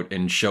and out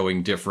and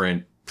showing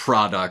different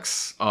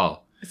products.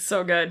 Oh, it's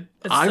so good.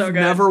 I've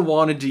never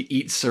wanted to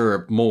eat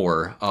syrup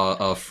more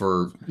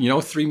for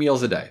 3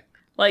 meals a day.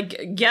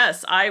 Like,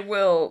 yes, I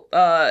will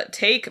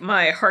take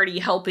my hearty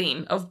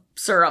helping of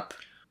syrup.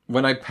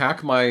 When I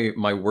pack my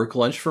work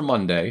lunch for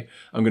Monday,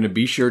 I'm going to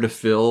be sure to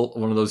fill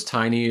one of those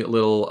tiny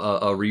little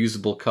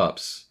reusable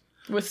cups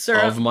with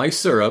syrup. Of my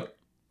syrup.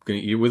 I'm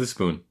going to eat it with a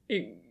spoon.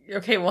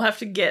 Okay, we'll have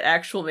to get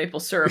actual maple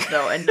syrup,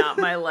 though, and not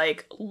my,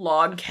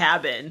 log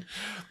cabin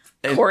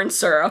corn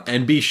syrup.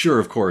 And be sure,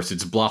 of course,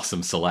 it's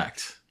Blossom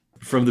Select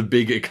from the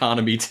big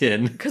economy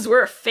tin. Because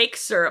we're a fake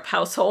syrup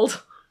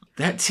household.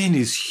 That tin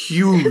is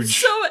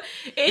huge.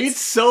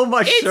 It's so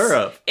much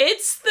syrup.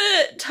 It's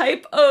the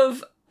type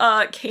of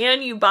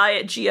can you buy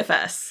at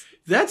GFS.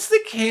 That's the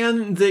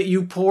can that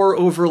you pour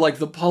over,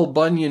 the Paul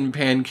Bunyan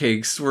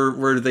pancakes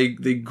where they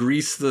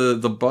grease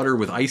the butter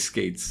with ice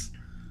skates.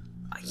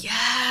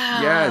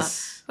 Yeah.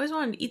 Yes. I always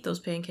wanted to eat those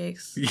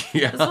pancakes.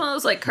 Yeah. It's one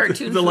of those,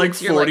 cartoon foods.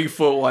 The,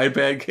 40-foot wide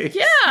pancakes.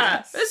 Yeah.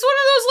 Yes. It's one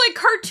of those,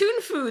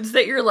 cartoon foods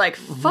that you're like,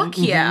 fuck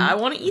yeah, I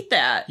want to eat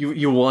that.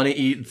 You want to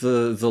eat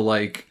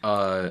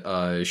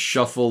the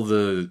shuffle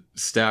the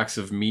stacks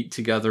of meat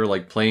together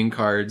like playing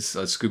cards,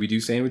 Scooby-Doo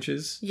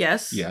sandwiches?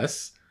 Yes.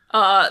 Yes.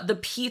 The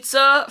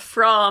pizza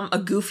from a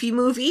Goofy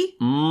movie.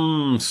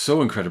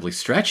 So incredibly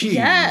stretchy.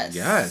 Yes.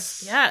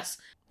 Yes. Yes.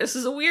 This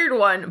is a weird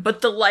one,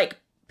 but the,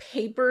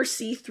 paper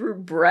see-through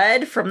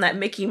bread from that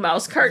Mickey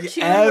Mouse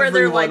cartoon where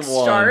they're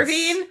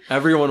starving.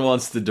 Everyone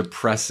wants the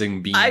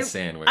depressing bean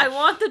sandwich. I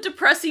want the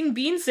depressing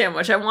bean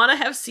sandwich. I want to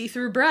have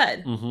see-through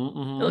bread. It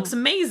looks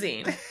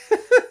amazing.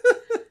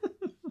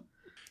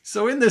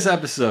 So in this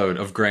episode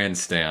of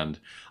Grandstand,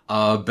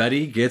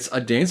 Betty gets a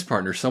dance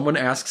partner. Someone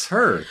asks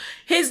her.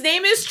 His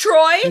name is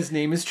Troy.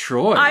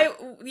 I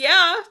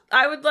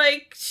would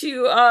like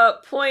to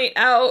point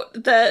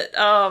out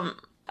that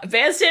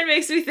Bandstand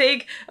makes me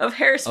think of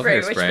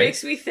Hairspray, which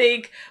makes me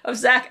think of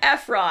Zac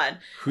Efron.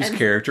 Whose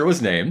character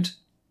was named?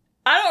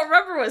 I don't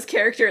remember what his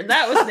character in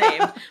that was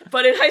named,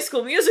 but in High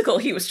School Musical,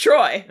 he was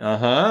Troy.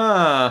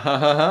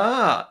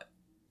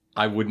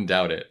 I wouldn't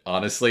doubt it.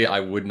 Honestly, I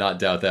would not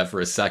doubt that for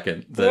a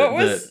second.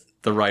 What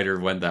The writer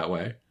went that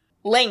way.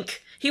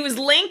 Link. He was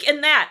Link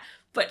in that,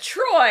 but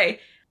Troy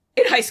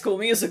in High School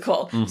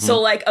Musical. Mm-hmm. So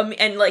like,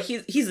 and like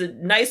he's a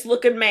nice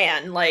looking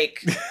man,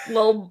 like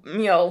little,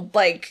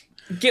 like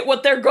get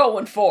what they're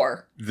going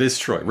for. This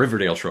Troy,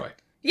 Riverdale Troy.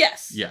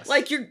 Yes.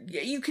 Like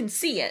you can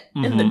see it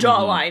in the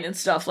jawline and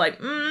stuff. Like,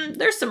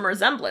 there's some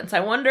resemblance. I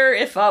wonder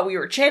if we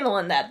were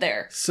channeling that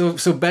there.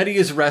 So Betty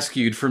is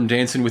rescued from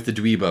Dancing with the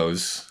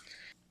Dweebos.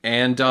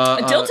 And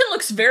Dilton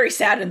looks very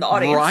sad in the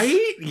audience.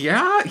 Right?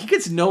 Yeah. He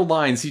gets no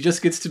lines. He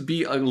just gets to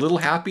be a little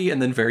happy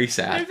and then very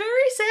sad. And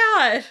very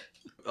sad.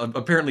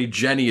 Apparently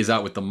Jenny is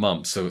out with the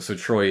mumps, so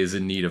Troy is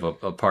in need of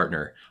a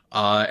partner.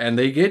 And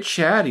they get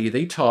chatty.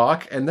 They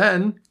talk, and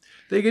then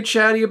they get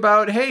chatty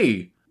about,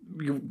 hey,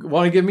 you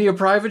want to give me a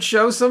private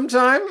show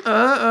sometime?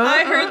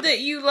 I heard that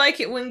you like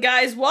it when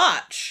guys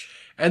watch.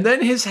 And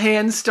then his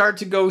hands start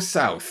to go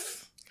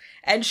south.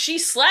 And she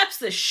slaps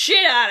the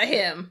shit out of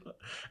him.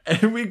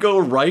 And we go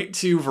right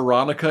to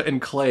Veronica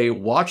and Clay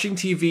watching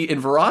TV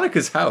in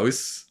Veronica's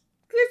house.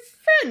 They're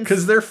friends.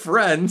 Because they're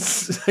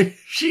friends.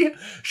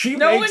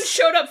 No one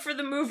showed up for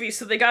the movie,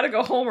 so they gotta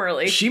go home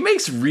early. She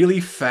makes really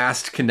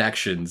fast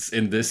connections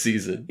in this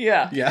season.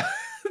 Yeah. Yeah.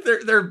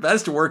 They're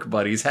best work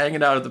buddies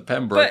hanging out at the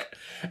Pembroke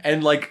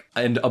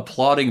and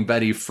applauding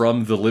Betty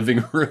from the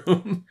living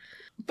room.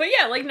 But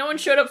yeah, like no one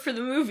showed up for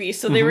the movie,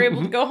 so they were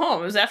able to go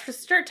home. It was after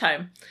start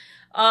time.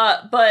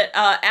 But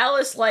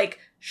Alice like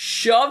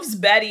shoves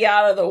Betty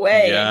out of the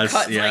way and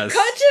cuts like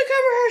cut to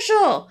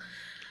commercial.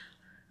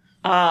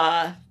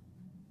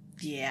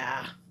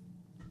 Yeah.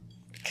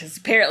 Because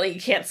apparently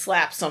you can't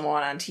slap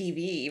someone on TV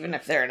even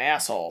if they're an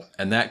asshole.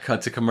 And that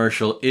cut to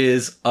commercial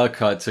is a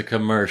cut to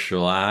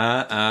commercial.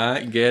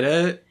 Get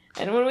it?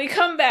 And when we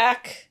come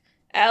back,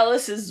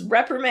 Alice is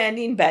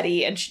reprimanding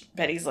Betty, and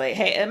Betty's like,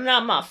 hey, it's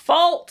not my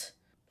fault.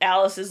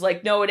 Alice is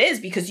like, no, it is,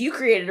 because you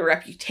created a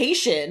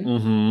reputation.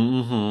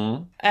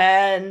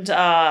 And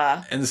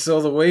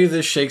so the way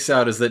this shakes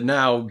out is that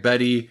now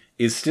Betty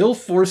is still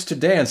forced to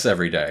dance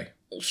every day.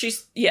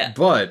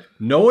 But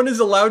no one is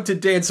allowed to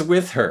dance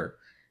with her.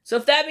 So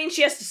if that means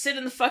she has to sit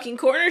in the fucking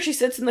corner, she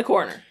sits in the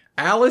corner.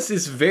 Alice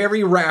is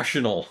very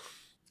rational.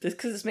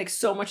 Because this makes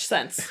so much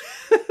sense.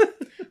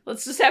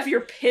 Let's just have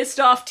your pissed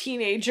off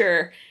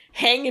teenager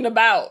hanging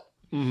about.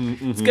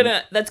 That's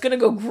gonna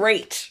go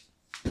great.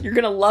 You're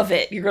gonna love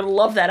it. You're gonna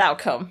love that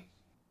outcome.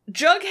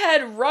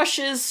 Jughead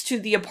rushes to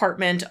the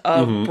apartment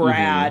of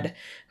Brad,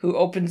 who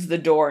opens the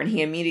door, and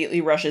he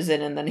immediately rushes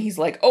in, and then he's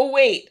like, oh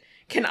wait,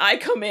 can I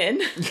come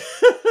in?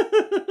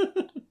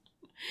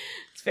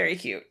 It's very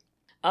cute.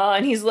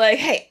 And he's like,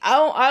 hey,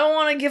 I don't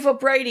want to give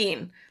up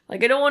writing.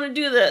 Like, I don't want to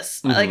do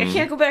this. Like, I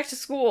can't go back to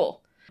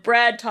school.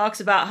 Brad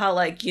talks about how,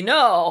 like,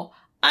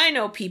 I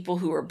know people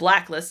who are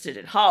blacklisted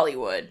in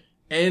Hollywood.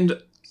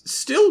 And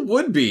still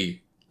would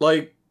be.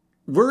 Like,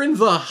 we're in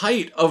the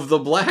height of the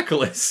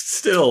blacklist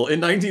still in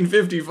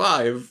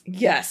 1955.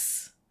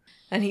 Yes.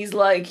 And he's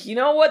like, you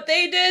know what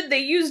they did? They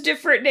used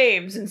different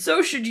names, and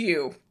so should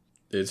you.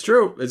 It's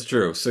true. It's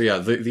true. So yeah,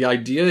 the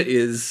idea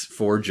is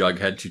for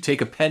Jughead to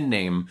take a pen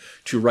name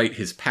to write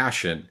his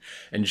passion.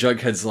 And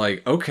Jughead's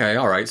like, okay,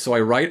 all right. So I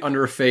write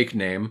under a fake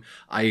name.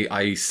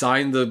 I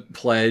sign the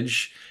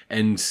pledge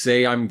and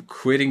say I'm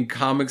quitting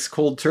comics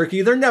cold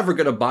turkey. They're never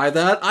going to buy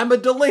that. I'm a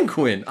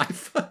delinquent. I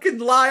fucking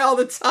lie all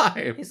the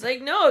time. He's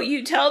like, no,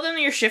 you tell them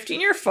you're shifting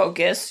your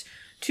focus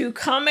to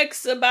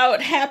comics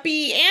about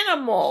happy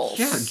animals.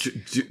 Yeah,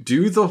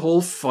 do the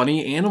whole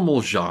funny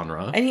animal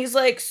genre. And he's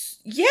like,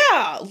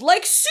 yeah,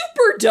 like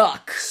Super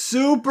Duck.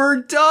 Super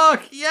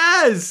Duck,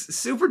 yes!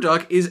 Super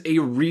Duck is a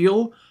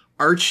real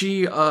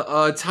Archie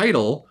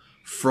title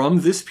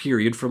from this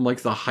period, from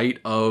like the height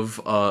of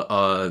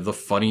the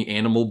funny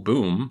animal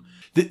boom.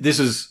 This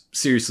is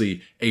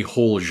seriously a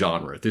whole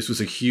genre. This was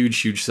a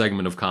huge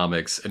segment of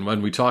comics. And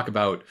when we talk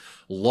about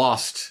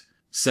lost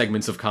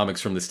segments of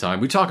comics from this time,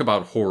 we talk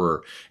about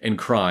horror and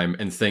crime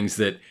and things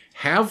that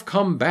have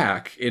come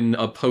back in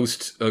a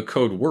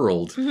post-code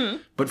world,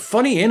 but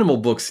funny animal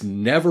books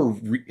never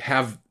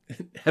have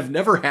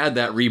never had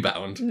that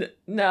rebound.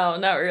 No,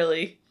 not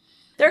really.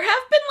 There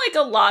have been like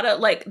a lot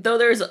of though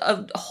there's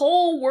a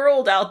whole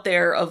world out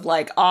there of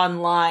like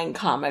online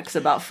comics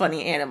about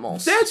funny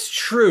animals. That's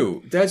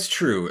true.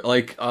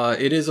 Like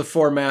it is a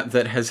format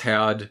that has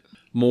had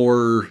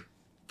more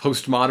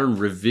postmodern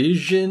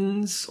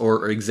revisions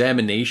or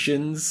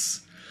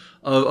examinations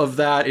of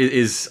that. It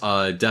is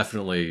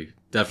definitely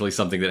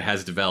something that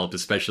has developed,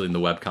 especially in the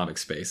webcomic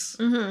space.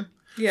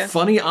 Yeah.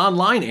 Funny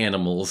online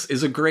animals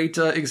is a great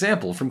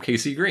example from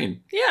Casey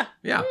Green.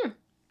 Yeah.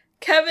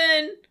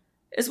 Kevin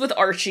is with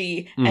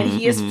Archie, and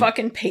he is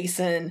fucking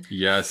pacing.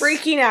 Yes.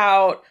 Freaking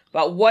out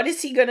about what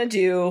is he gonna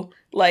do.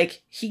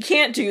 Like, he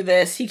can't do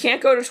this. He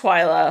can't go to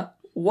Twyla.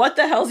 What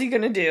the hell's he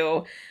gonna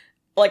do?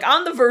 Like,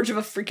 on the verge of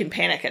a freaking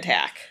panic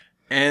attack.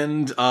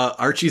 And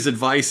Archie's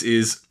advice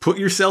is, put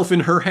yourself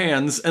in her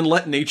hands and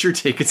let nature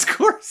take its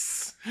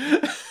course.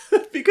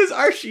 Because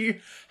Archie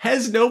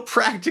has no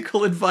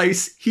practical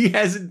advice. He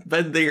hasn't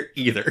been there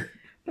either.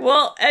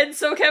 Well, and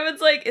so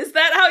Kevin's like, is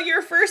that how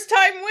your first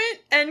time went?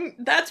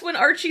 And that's when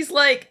Archie's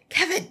like,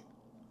 Kevin,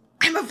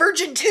 I'm a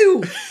virgin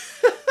too.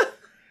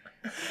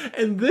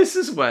 And this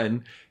is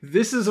when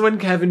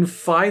Kevin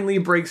finally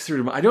breaks through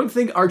to him. I don't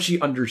think Archie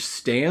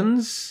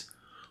understands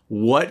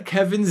what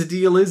Kevin's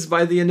deal is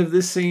by the end of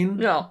this scene.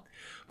 No.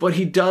 But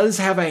he does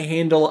have a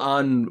handle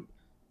on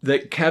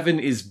that Kevin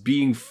is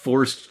being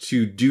forced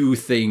to do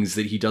things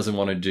that he doesn't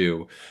want to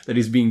do. That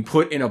he's being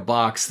put in a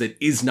box that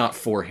is not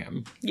for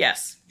him.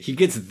 Yes. He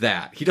gets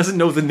that. He doesn't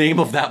know the name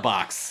of that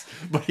box,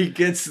 but he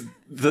gets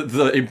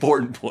the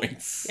important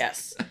points.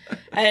 Yes.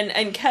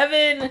 And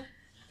Kevin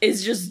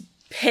is just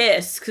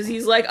pissed because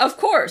he's like, of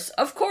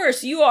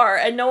course you are,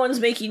 and no one's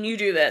making you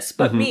do this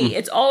but me.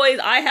 It's always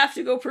I have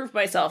to go prove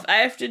myself. I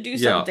have to do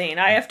something.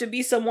 I have to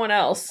be someone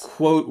else.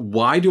 Quote,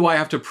 why do I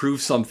have to prove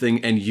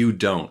something and you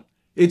don't?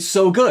 It's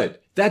so good.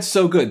 That's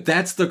so good.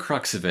 That's the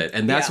crux of it.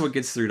 And that's what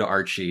gets through to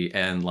Archie.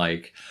 And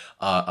like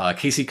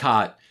Casey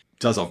Cott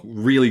does a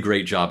really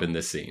great job in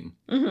this scene.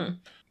 Mm-hmm.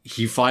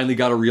 He finally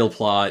got a real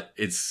plot.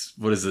 It's,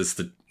 what is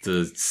this,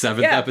 the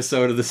seventh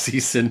episode of the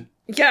season?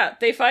 Yeah,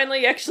 they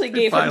finally actually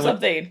gave him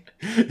something.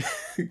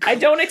 I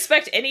don't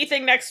expect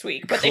anything next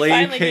week, but Clay they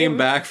finally came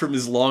back from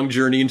his long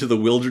journey into the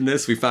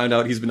wilderness. We found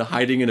out he's been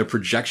hiding in a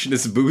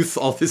projectionist booth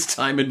all this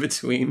time in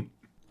between.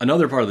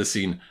 Another part of the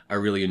scene I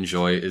really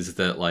enjoy is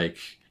that, like,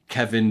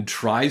 Kevin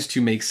tries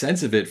to make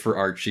sense of it for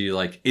Archie,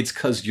 like, it's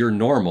 'cause you're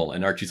normal.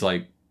 And Archie's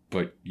like,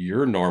 but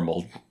you're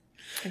normal.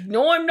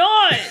 No, I'm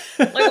not.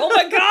 Like, oh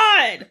my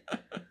God.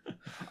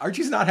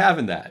 Archie's not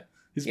having that.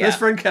 His best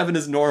friend Kevin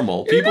is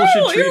normal. You're People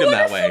should treat him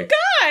that way. You're a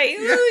guy. Yeah.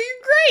 You're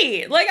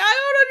great. Like, I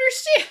don't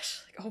understand.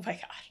 Like, oh my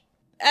God.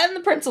 And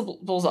the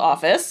principal's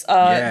office,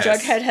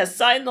 Jughead has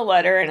signed the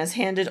letter and has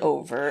handed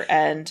over,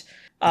 and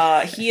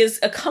he is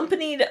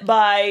accompanied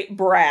by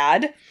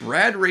Brad.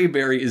 Brad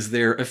Rayberry is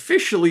there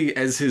officially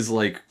as his,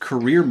 like,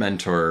 career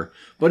mentor,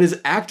 but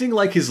is acting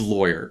like his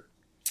lawyer.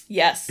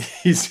 Yes.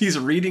 He's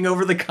reading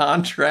over the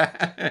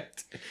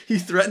contract. He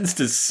threatens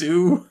to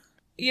sue.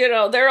 You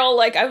know, they're all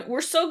like, we're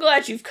so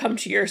glad you've come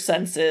to your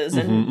senses.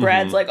 And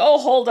Brad's like, oh,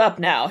 hold up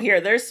now. Here,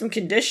 there's some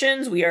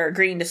conditions. We are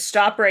agreeing to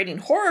stop writing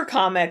horror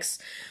comics,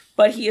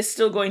 but he is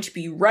still going to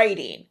be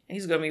writing.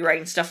 He's going to be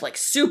writing stuff like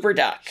Super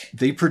Duck.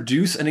 They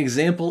produce an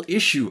example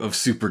issue of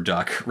Super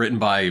Duck written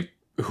by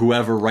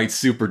whoever writes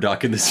Super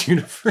Duck in this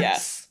universe.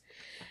 Yes.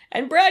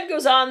 And Brad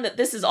goes on that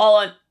this is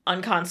all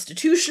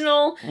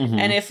unconstitutional.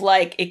 And if,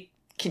 like, it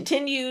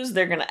continues,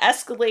 they're going to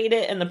escalate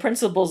it. And the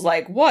principal's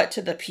like, what,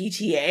 to the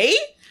PTA?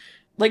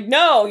 Like,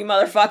 no, you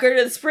motherfucker,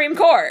 to the Supreme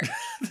Court.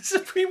 The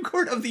Supreme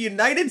Court of the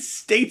United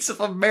States of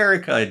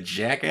America,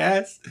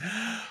 jackass.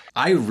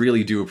 I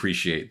really do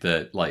appreciate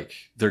that, like,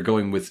 they're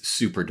going with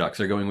Super Ducks.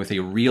 They're going with a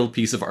real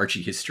piece of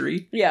Archie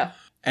history. Yeah.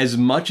 As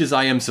much as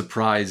I am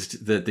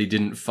surprised that they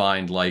didn't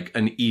find, like,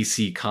 an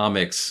EC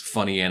Comics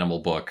funny animal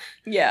book.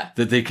 Yeah.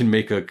 That they can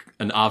make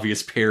an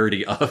obvious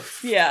parody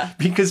of. Yeah.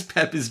 Because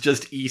Pep is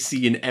just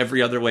EC in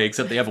every other way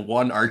except they have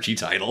one Archie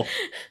title.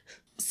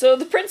 So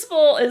the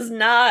principal is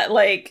not,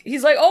 like,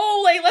 he's like,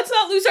 oh, like, let's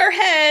not lose our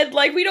head.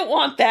 Like, we don't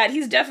want that.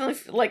 He's definitely,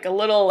 like, a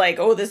little, like,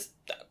 oh, this,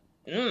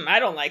 I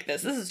don't like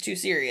this. This is too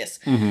serious.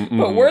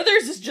 But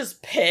Werther's is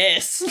just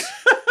pissed.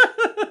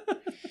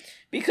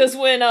 Because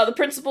when the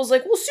principal's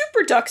like, well,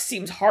 Super Duck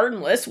seems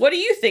harmless. What do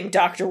you think,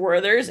 Dr.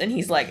 Werther's? And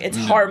he's like, it's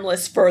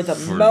harmless for the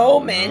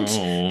moment.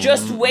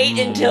 Just wait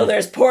until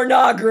there's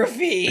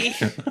pornography.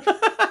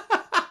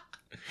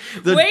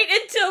 Wait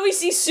until we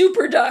see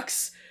Super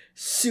Duck's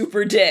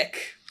super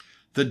dick.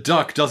 The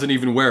duck doesn't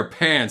even wear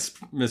pants,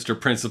 Mr.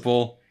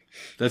 Principal.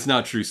 That's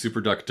not true.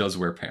 Super Duck does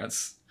wear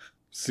pants.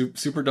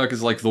 Super Duck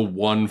is like the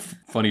one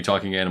funny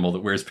talking animal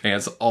that wears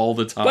pants all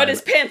the time. But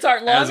his pants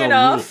aren't long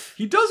enough.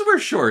 He does wear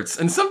shorts,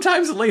 and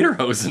sometimes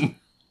lederhosen.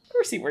 Of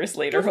course he wears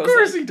lederhosen. Of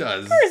course he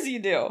does. Of course you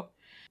do.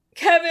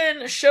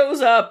 Kevin shows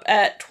up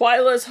at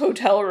Twyla's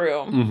hotel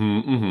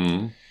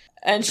room.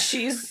 And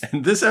she's...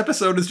 And this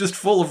episode is just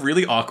full of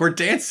really awkward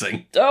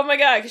dancing. Oh my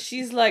God, 'cause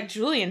she's like,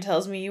 Julian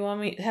tells me you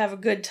want me to have a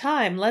good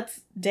time.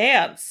 Let's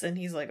dance. And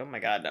he's like, oh my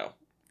God, no.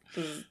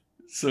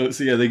 So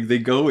yeah, they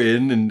go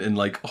in and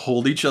like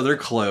hold each other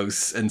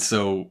close. And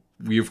so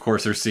we, of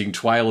course, are seeing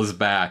Twyla's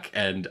back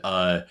and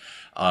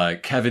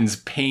Kevin's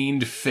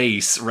pained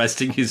face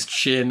resting his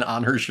chin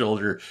on her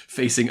shoulder,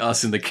 facing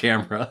us in the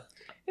camera.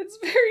 It's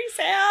very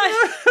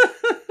sad.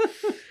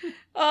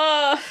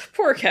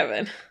 Poor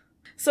Kevin.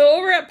 So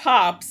over at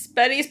Pop's,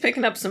 Betty's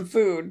picking up some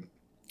food,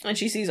 and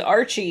she sees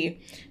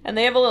Archie, and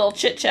they have a little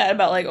chit-chat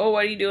about, like, oh,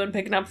 what are you doing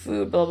picking up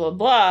food, blah, blah,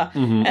 blah.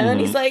 And then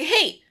he's like,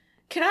 hey,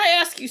 can I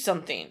ask you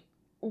something?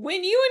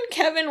 When you and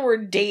Kevin were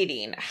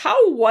dating,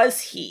 how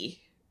was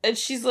he? And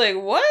she's like,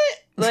 what?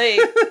 Like,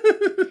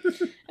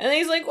 and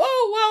he's like,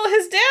 oh, well,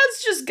 his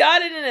dad's just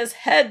got it in his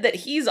head that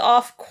he's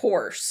off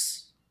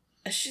course.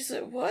 And she's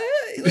like, what?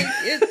 Like,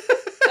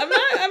 I'm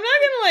not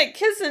gonna, like,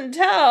 kiss and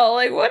tell.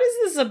 Like, what is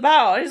this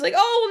about? And he's like,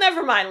 oh, well,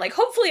 never mind. Like,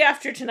 hopefully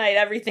after tonight,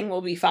 everything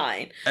will be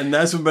fine. And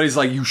that's when Betty's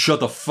like, you shut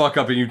the fuck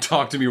up and you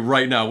talk to me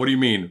right now. What do you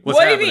mean? What's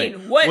happening? What do you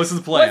mean? What's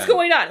the plan? What's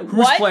going on?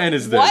 Whose plan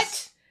is this?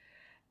 What?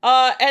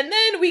 And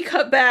then we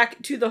cut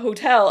back to the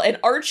hotel, and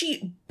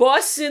Archie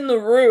busts in the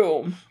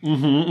room.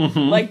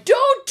 Like,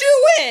 don't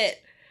do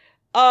it!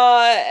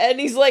 And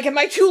he's like, am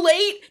I too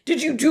late?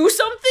 Did you do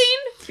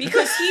something?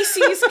 Because he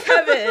sees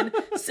Kevin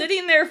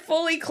sitting there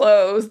fully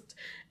clothed,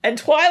 and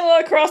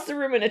Twyla across the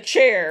room in a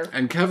chair.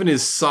 And Kevin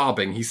is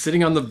sobbing. He's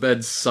sitting on the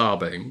bed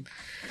sobbing.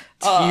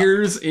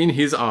 Tears in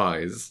his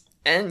eyes.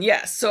 And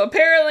yes, so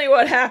apparently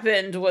what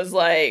happened was,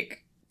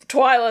 like,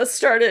 Twyla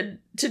started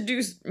to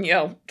do,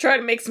 try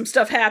to make some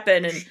stuff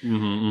happen,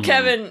 and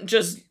Kevin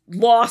just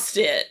lost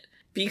it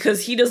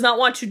because he does not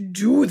want to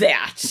do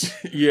that.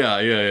 Yeah.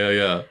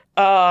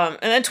 And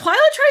then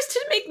Twyla tries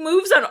to make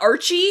moves on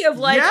Archie of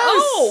like, Yes!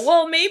 oh,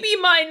 well, maybe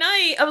my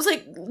night. I was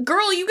like,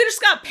 girl, you just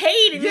got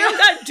paid and you don't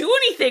got to do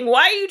anything.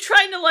 Why are you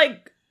trying to,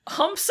 like,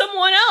 hump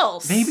someone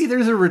else? Maybe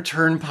there's a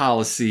return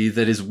policy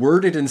that is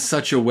worded in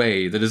such a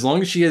way that as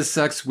long as she has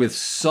sex with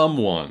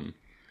someone,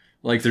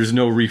 like, there's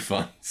no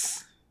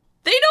refunds.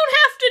 They don't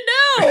have to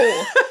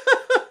know.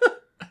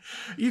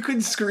 You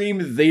could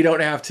scream, they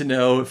don't have to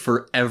know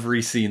for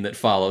every scene that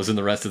follows in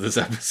the rest of this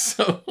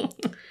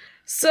episode.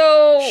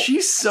 So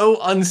She's so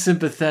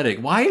unsympathetic.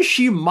 Why is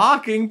she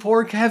mocking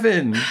poor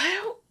Kevin? I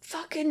don't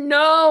fucking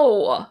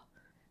know.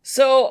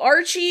 So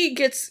Archie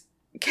gets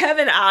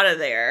Kevin out of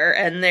there,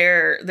 and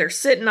they're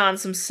sitting on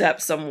some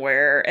steps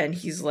somewhere, and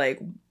he's like,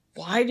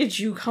 why did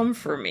you come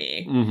for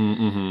me?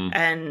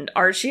 And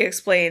Archie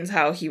explains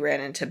how he ran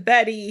into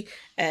Betty,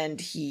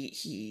 and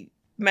he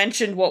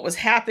mentioned what was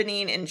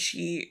happening, and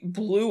she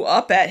blew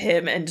up at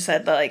him and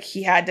said that, like,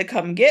 he had to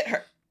come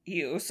get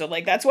you. So,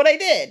 like, that's what I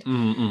did.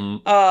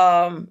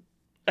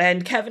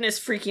 And Kevin is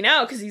freaking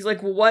out because he's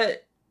like, well,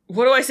 what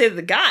do I say to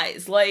the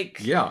guys? Like,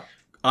 Yeah.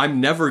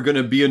 I'm never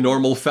gonna be a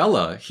normal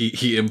fella,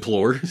 he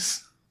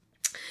implores.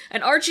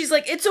 And Archie's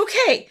like, it's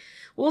okay.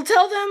 We'll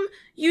tell them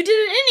you did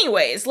it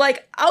anyways.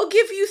 Like, I'll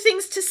give you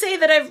things to say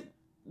that I've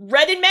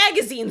read in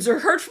magazines or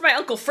heard from my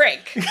Uncle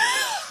Frank.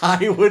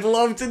 I would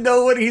love to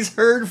know what he's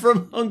heard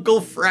from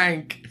Uncle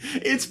Frank.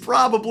 It's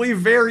probably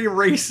very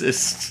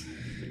racist.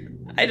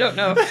 I don't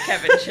know if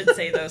Kevin should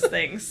say those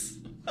things.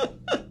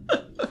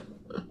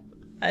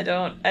 I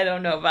don't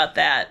know about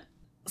that.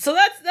 So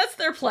that's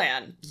their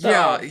plan. So.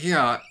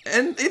 Yeah.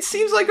 And it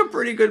seems like a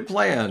pretty good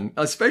plan,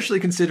 especially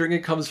considering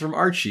it comes from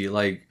Archie.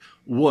 Like,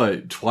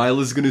 what?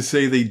 Twyla's gonna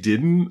say they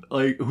didn't?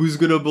 Like, who's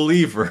gonna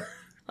believe her?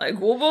 Like,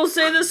 we'll both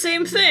say the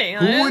same thing.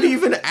 Who would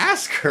even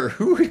ask her?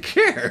 Who would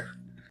care?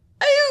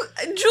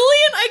 Julian,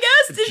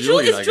 I guess? Is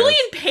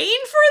Julian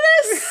paying for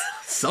this?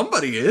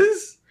 Somebody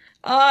is.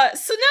 So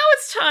now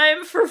it's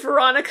time for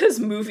Veronica's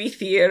movie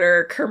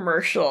theater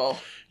commercial.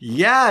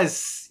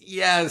 Yes.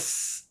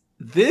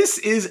 This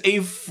is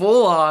a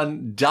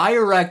full-on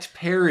direct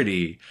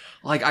parody.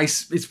 Like,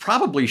 it's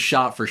probably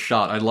shot for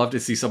shot. I'd love to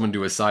see someone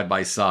do a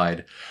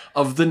side-by-side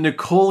of the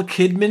Nicole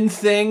Kidman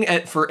thing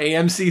for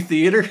AMC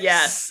theaters.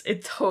 Yes,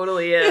 it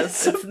totally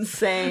is. It's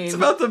insane. It's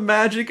about the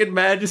magic and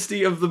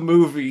majesty of the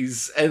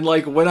movies. And,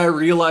 like, when I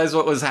realized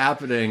what was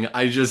happening,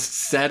 I just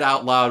said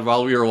out loud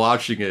while we were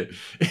watching it,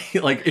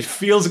 like, it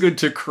feels good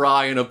to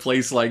cry in a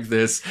place like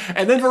this.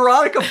 And then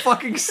Veronica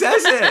fucking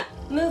says it.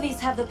 Movies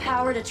have the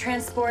power to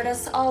transport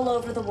us all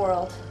over the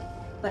world,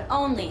 but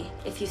only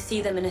if you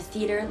see them in a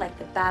theater like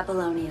the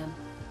Babylonium.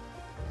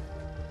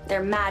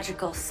 They're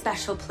magical,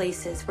 special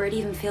places where it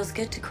even feels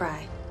good to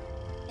cry.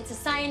 It's a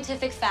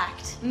scientific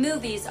fact.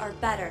 Movies are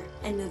better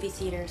in movie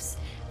theaters.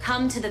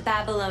 Come to the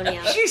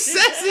Babylonium. She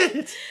says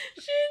it!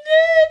 She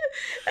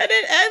did! And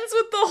it ends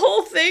with the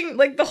whole thing,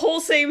 like the whole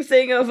same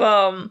thing of,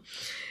 oh,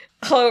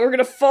 we're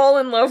gonna fall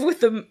in love with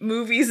the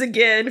movies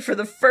again for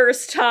the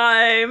first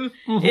time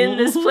in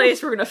this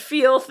place. We're gonna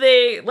feel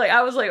things. Like,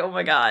 I was like, oh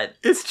my god.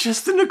 It's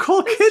just the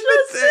Nicole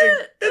Kidman thing.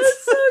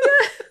 It's so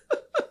good.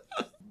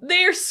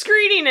 They're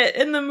screening it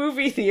in the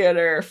movie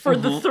theater for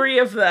the three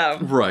of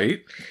them.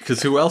 Right.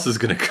 Because who else is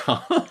gonna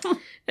come?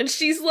 And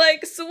she's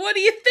like, so what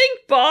do you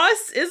think,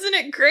 boss? Isn't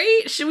it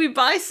great? Should we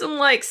buy some,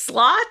 like,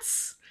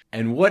 slots?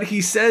 And what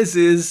he says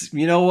is,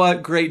 you know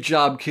what? Great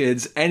job,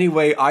 kids.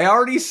 Anyway, I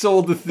already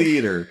sold the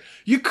theater.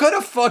 You could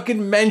have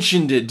fucking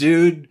mentioned it,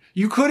 dude.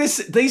 You could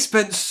have... They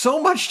spent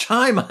so much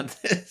time on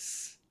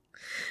this.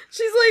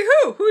 She's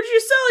like, who'd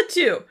you sell it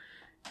to?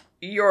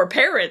 Your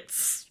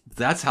parents.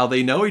 That's how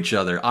they know each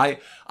other. I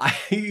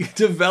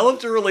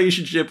developed a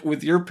relationship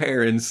with your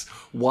parents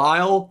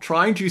while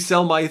trying to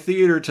sell my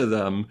theater to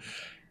them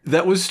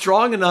that was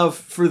strong enough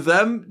for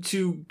them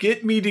to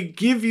get me to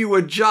give you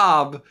a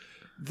job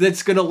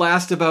that's gonna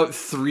last about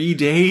 3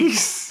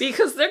 days.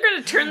 Because they're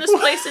gonna turn this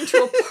place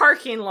into a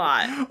parking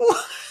lot.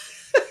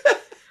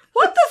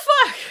 What the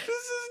fuck? This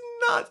is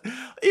not...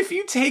 If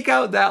you take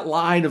out that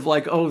line of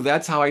like, oh,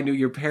 that's how I knew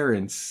your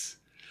parents.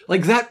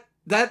 Like,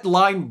 that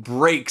line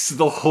breaks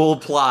the whole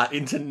plot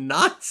into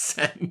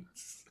nonsense.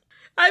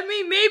 I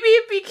mean, maybe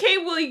it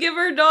became, will you give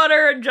her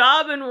daughter a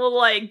job and we'll,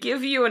 like,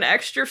 give you an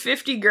extra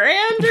 $50,000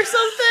 or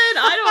something?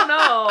 I don't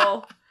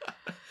know.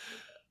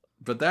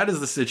 But that is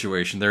the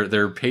situation.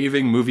 They're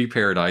paving Movie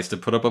Paradise to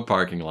put up a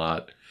parking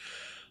lot.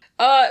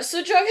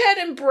 So Jughead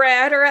and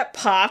Brad are at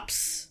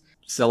Pop's.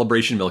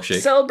 Celebration milkshake.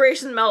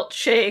 Celebration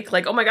milkshake.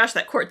 Like, oh my gosh,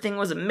 that court thing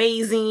was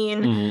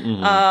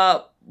amazing.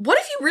 What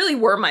if you really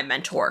were my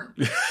mentor?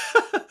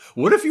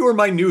 What if you were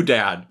my new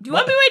dad? Do you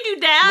want to be my new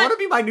dad? Want to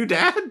be my new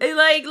dad?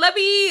 Like, let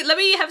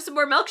me have some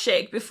more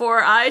milkshake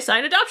before I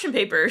sign adoption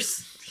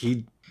papers.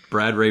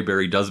 Brad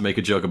Rayberry does make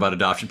a joke about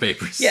adoption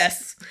papers.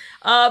 Yes.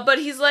 But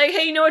he's like,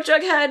 hey, you know what,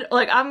 Jughead?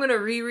 Like, I'm going to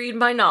reread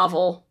my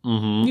novel.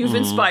 You've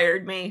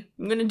inspired me.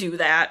 I'm going to do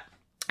that.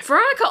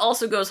 Veronica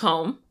also goes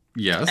home.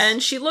 Yes.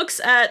 And she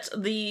looks at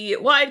the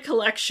wide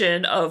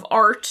collection of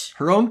art.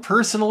 Her own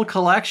personal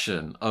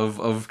collection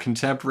of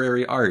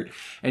contemporary art.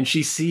 And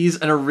she sees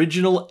an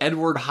original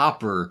Edward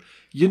Hopper,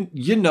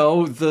 you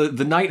know,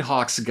 the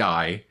Nighthawks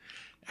guy,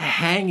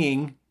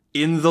 hanging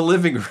in the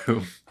living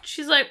room.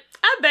 She's like,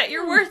 I bet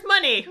you're worth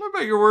money. I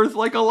bet you're worth,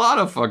 like, a lot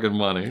of fucking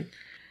money.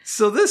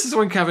 So this is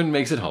when Kevin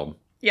makes it home.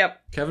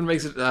 Yep. Kevin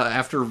makes it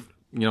after,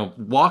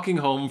 walking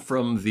home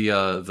from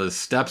the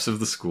steps of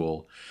the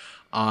school.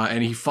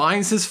 And he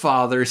finds his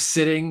father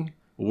sitting,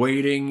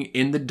 waiting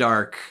in the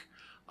dark,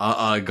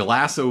 a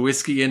glass of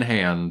whiskey in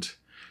hand.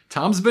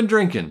 Tom's been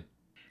drinking.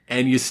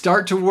 And you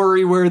start to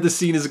worry where the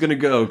scene is going to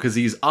go because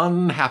he's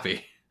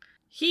unhappy.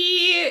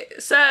 He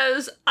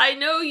says, I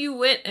know you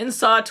went and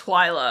saw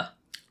Twyla.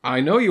 I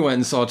know you went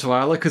and saw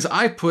Twyla because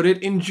I put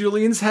it in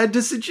Julian's head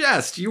to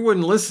suggest. You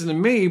wouldn't listen to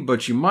me,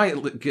 but you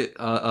might get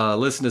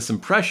listen to some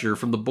pressure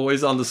from the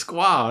boys on the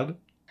squad.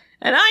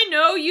 And I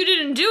know you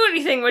didn't do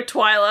anything with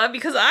Twyla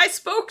because I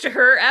spoke to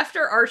her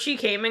after Archie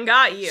came and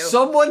got you.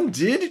 Someone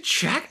did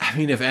check? I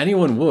mean, if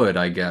anyone would,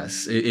 I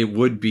guess, it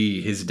would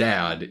be his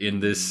dad in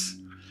this,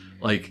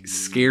 like,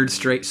 screwed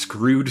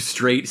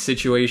straight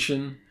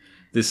situation.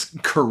 This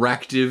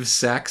corrective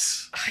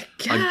sex. I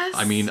guess.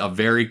 I mean, a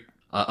very,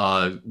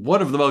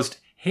 one of the most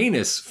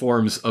heinous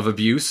forms of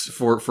abuse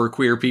for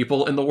queer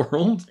people in the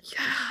world.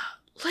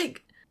 Yeah.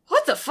 Like,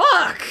 what the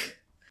fuck?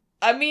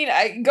 I mean,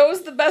 it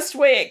goes the best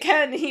way it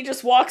can. He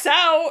just walks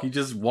out.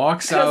 Because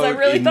I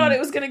really thought it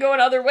was going to go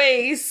in other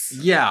ways.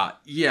 Yeah.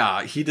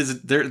 He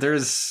does.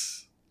 There's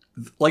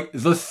like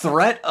the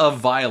threat of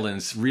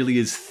violence really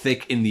is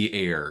thick in the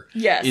air.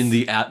 Yes. In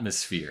the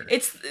atmosphere.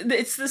 It's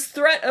this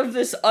threat of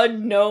this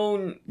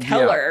unknown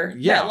killer.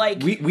 Yeah. That,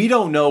 like, we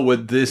don't know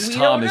what this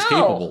Tom is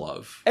capable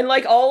of. And,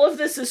 like, all of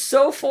this is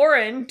so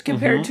foreign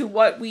compared to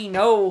what we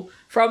know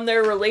from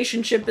their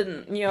relationship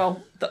in,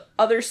 the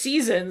other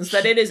seasons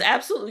that it is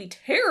absolutely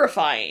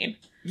terrifying.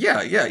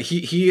 Yeah.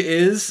 He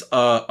is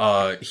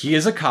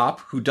a cop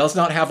who does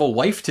not have a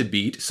wife to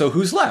beat, so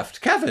who's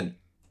left? Kevin.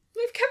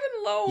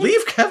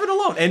 Leave Kevin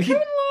alone. And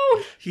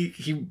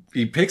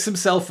he picks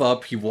himself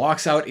up, he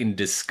walks out in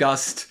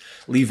disgust,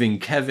 leaving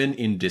Kevin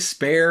in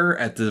despair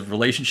at the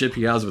relationship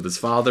he has with his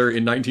father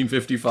in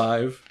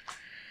 1955.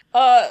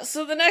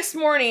 So the next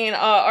morning,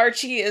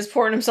 Archie is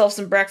pouring himself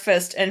some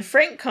breakfast, and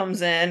Frank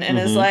comes in and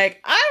is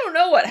like, I don't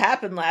know what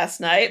happened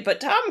last night,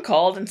 but Tom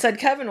called and said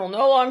Kevin will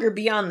no longer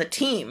be on the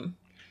team.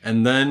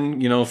 And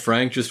then,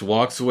 Frank just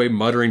walks away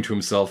muttering to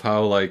himself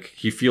how, like,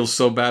 he feels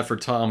so bad for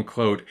Tom,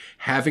 quote,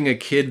 having a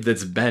kid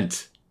that's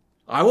bent.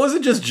 I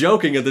wasn't just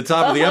joking at the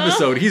top of the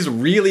episode. He's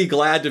really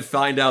glad to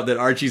find out that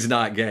Archie's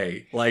not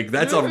gay. Like,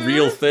 that's a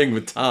real thing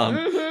with Tom,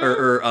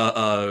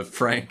 or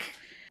Frank.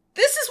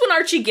 This is when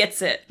Archie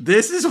gets it.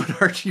 This is when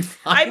Archie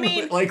finally...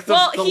 he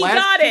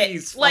got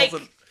it. Like,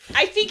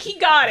 I think he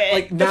got it.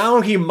 Like,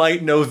 now he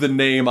might know the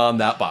name on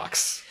that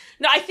box.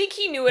 No, I think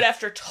he knew it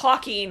after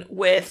talking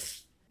with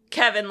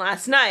Kevin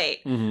last night.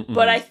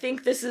 But I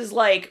think this is,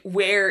 like,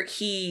 where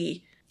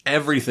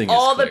everything is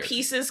all clear. the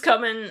pieces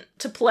come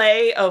into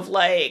play of,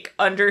 like,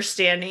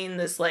 understanding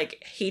this,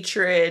 like,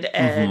 hatred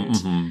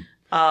and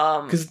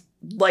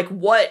like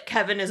what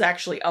Kevin is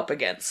actually up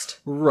against.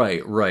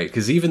 Right.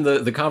 Because even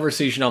the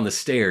conversation on the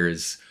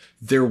stairs,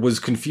 there was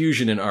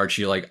confusion in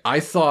Archie. Like, I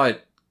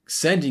thought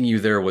sending you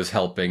there was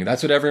helping.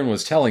 That's what everyone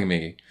was telling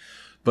me.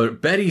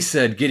 But Betty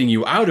said getting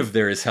you out of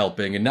there is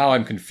helping, and now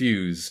I'm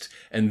confused.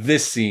 And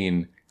this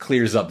scene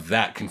clears up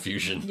that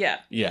confusion. Yeah.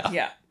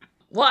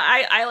 Well,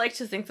 I like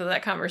to think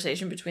that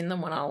conversation between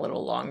them went on a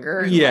little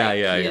longer. And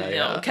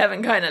Yeah.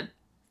 Kevin kind of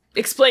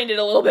explained it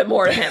a little bit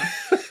more to him.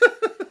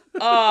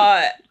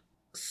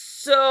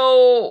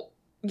 So,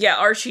 yeah,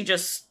 Archie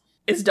just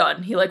is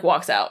done. He, like,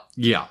 walks out.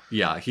 Yeah.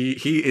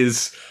 He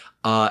is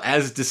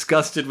as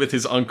disgusted with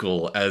his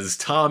uncle as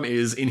Tom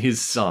is in his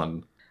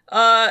son.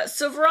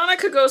 So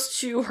Veronica goes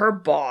to her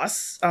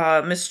boss,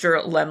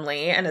 Mr.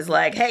 Lemley, and is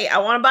like, hey, I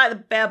want to buy the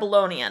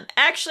Babylonian.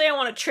 Actually, I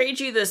want to trade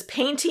you this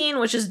painting,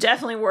 which is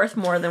definitely worth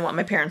more than what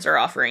my parents are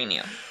offering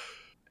you.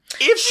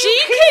 If she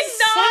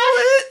cannot...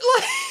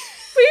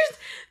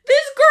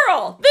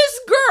 This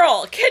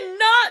girl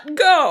cannot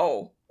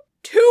go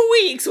 2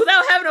 weeks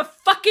without having a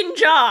fucking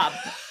job.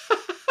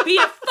 Be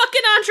a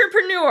fucking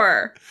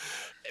entrepreneur.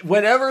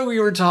 Whenever we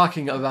were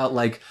talking about,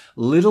 like,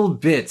 little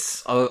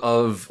bits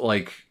of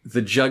like,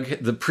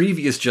 the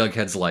previous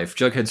Jughead's life,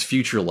 Jughead's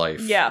future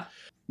life. Yeah.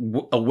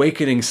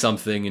 awakening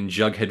something in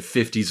Jughead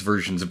 50's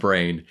version's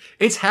brain.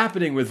 It's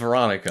happening with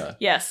Veronica.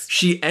 Yes.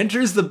 She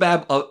enters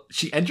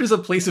she enters a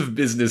place of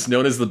business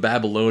known as the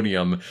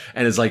Babylonium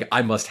and is like,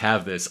 I must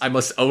have this. I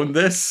must own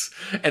this.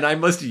 And I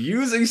must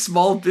use a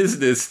small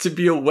business to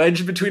be a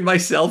wedge between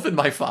myself and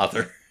my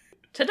father.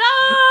 Ta-da!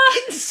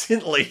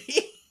 Instantly.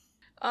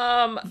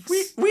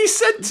 We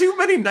said too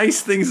many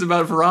nice things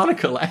about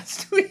Veronica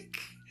last week.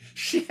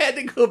 She had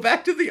to go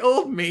back to the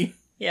old me.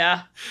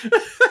 Yeah.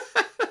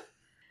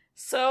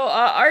 So,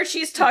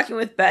 Archie's talking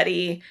with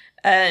Betty,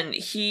 and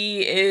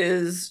he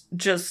is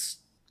just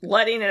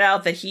letting it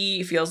out that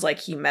he feels like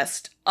he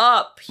messed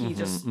up. He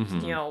this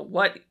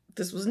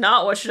was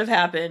not what should have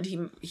happened.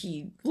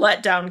 He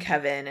let down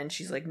Kevin, and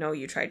she's like, no,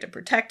 you tried to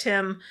protect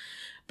him.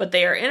 But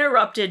they are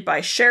interrupted by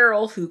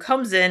Cheryl, who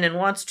comes in and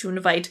wants to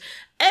invite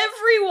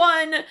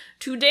everyone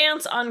to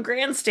dance on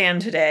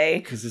Grandstand today.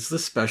 Because it's the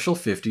special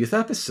 50th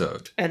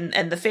episode. And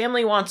the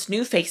family wants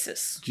new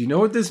faces. Do you know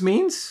what this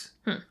means?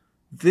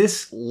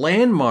 This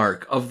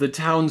landmark of the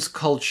town's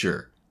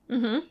culture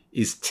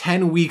is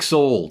 10 weeks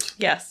old.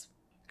 Yes.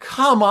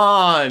 Come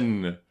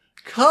on!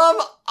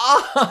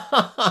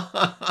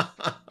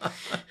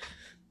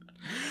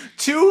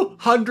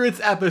 200th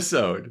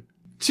episode.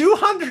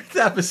 200th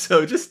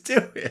episode. Just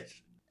do it.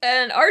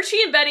 And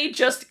Archie and Betty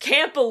just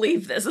can't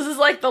believe this. This is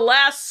like the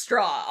last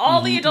straw.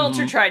 All the adults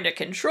are trying to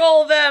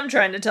control them,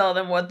 trying to tell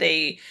them what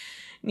they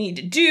need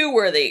to do,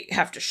 where they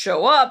have to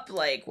show up,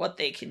 like what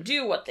they can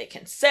do, what they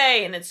can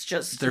say, and it's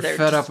just they're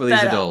fed up with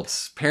these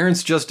adults.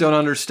 Parents just don't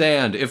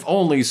understand. If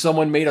only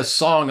someone made a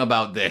song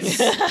about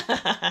this.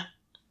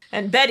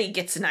 And Betty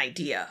gets an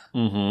idea.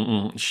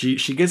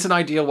 She gets an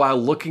idea while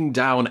looking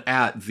down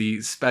at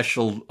the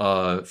special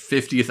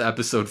 50th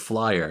episode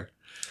flyer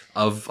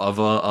of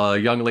a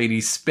young lady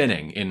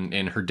spinning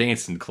in her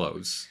dancing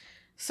clothes.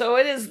 So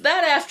it is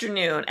that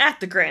afternoon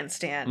at the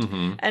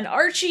grandstand, and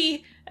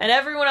Archie and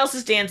everyone else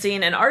is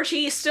dancing, and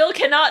Archie still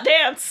cannot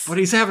dance. But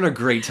he's having a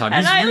great time.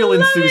 And He's real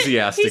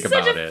enthusiastic He's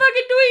about such it. a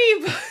fucking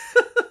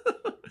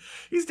dweeb.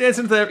 He's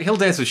dancing with he'll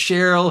dance with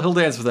Cheryl, he'll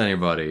dance with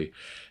anybody.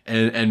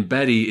 And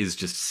Betty is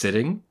just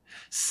sitting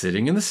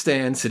in the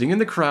stand, sitting in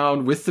the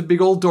crowd with the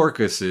big old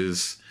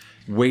Dorcases,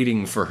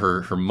 waiting for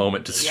her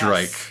moment to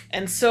strike. Yes.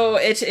 And so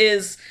it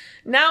is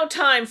now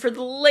time for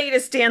the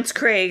latest dance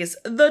craze,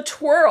 the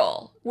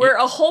twirl, where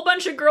a whole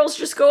bunch of girls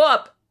just go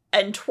up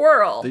and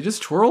twirl. They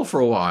just twirl for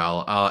a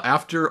while.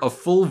 After a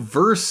full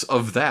verse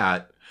of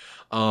that,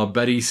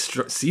 Betty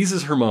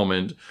seizes her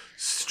moment,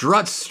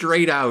 struts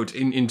straight out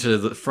into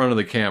the front of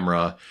the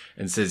camera,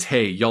 and says,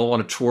 hey, y'all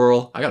want to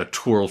twirl? I got a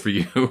twirl for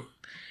you.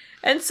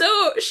 And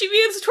so she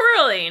begins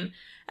twirling,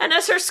 and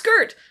as her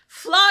skirt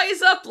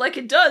flies up like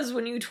it does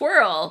when you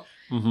twirl,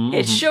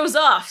 it shows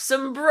off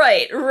some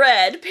bright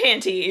red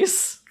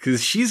panties.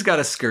 Because she's got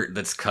a skirt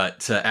that's cut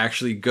to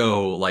actually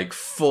go, like,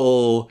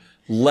 full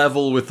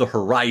level with the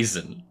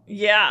horizon.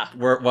 Yeah.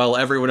 While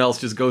everyone else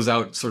just goes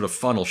out sort of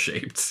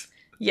funnel-shaped.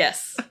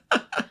 Yes.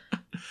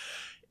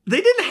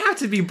 They didn't have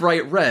to be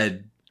bright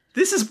red.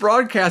 This is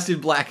broadcasted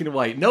black and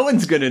white. No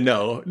one's gonna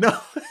know. No.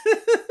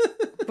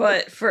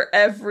 But for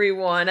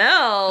everyone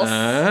else...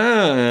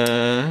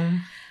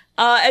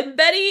 and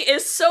Betty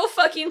is so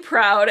fucking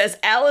proud as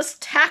Alice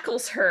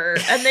tackles her,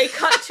 and they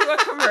cut to a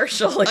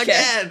commercial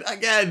again.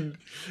 Again.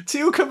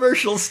 2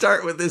 commercials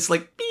start with this,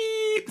 like,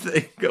 beep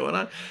thing going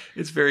on.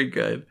 It's very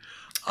good.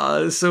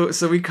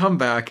 So we come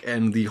back,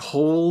 and the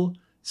whole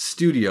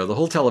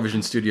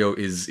television studio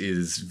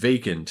is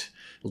vacant.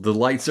 The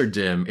lights are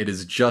dim. It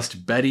is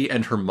just Betty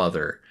and her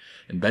mother.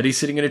 And Betty's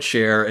sitting in a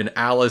chair, and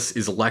Alice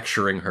is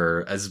lecturing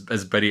her as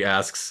Betty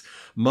asks,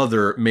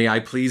 Mother, may I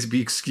please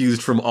be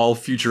excused from all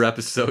future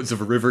episodes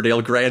of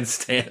Riverdale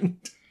Grandstand?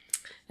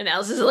 And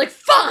Alice is like,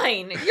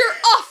 fine, you're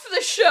off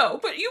the show,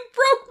 but you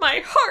broke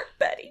my heart,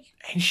 Betty.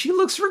 And she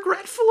looks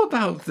regretful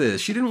about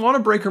this. She didn't want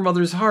to break her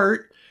mother's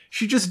heart.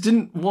 She just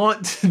didn't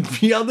want to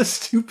be on the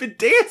stupid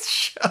dance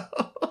show.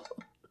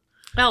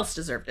 Alice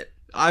deserved it.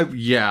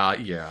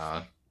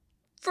 Yeah.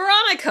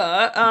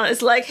 Veronica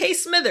is like, hey,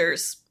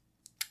 Smithers,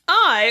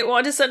 I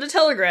want to send a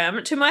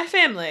telegram to my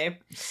family.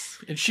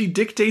 And she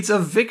dictates a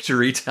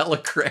victory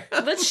telegram.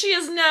 That she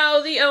is now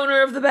the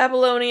owner of the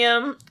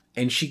Babylonium.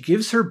 And she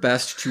gives her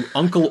best to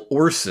Uncle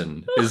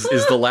Orson, is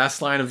the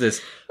last line of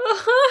this.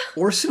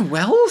 Orson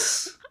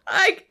Welles?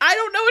 I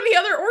don't know any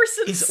other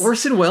Orsons. Is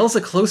Orson Welles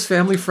a close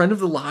family friend of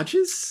the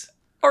Lodges?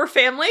 Or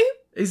family?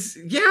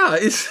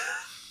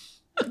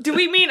 Do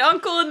we mean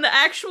uncle in the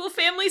actual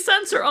family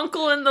sense, or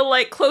uncle in the,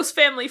 like, close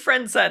family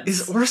friend sense?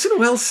 Is Orson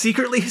Welles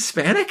secretly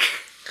Hispanic?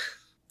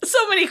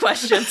 So many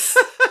questions.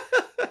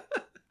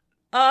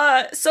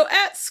 So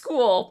at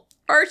school,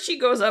 Archie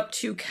goes up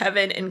to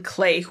Kevin and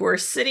Clay, who are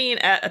sitting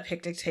at a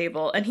picnic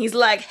table, and he's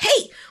like,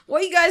 hey,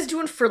 what are you guys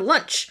doing for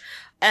lunch?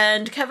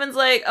 And Kevin's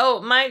like,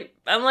 oh,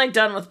 I'm, like,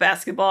 done with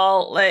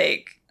basketball,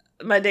 like,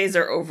 my days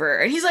are over.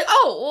 And he's like,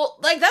 oh, well,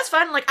 like, that's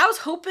fine. Like, I was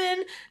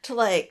hoping to,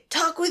 like,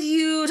 talk with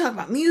you, talk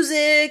about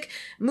music,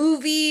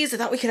 movies. I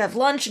thought we could have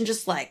lunch and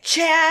just, like,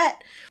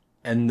 chat.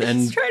 And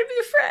He's trying to be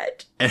a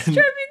friend. He's trying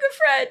to be a good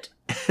friend.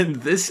 And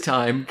this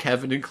time,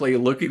 Kevin and Clay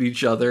look at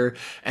each other,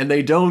 and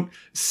they don't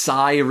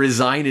sigh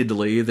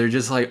resignedly. They're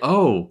just like,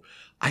 oh,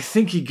 I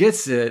think he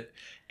gets it.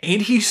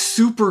 And he's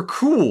super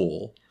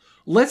cool.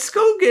 Let's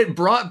go get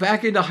brought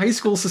back into high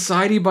school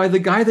society by the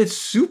guy that's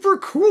super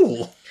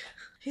cool.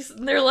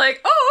 They're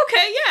like, oh,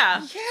 okay,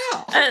 yeah.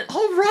 Yeah,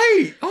 all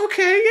right.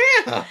 Okay,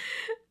 yeah.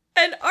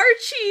 And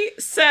Archie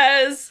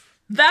says,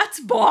 that's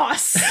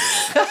boss.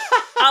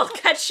 I'll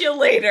catch you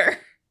later.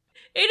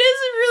 It is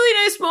a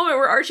really nice moment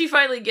where Archie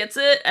finally gets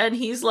it, and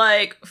he's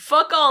like,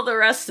 fuck all the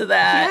rest of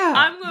that. Yeah,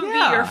 I'm gonna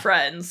be your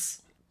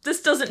friends.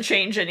 This doesn't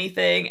change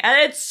anything.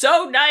 And it's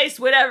so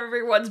nice when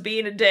everyone's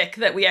being a dick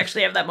that we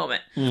actually have that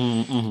moment.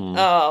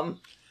 Mm-hmm.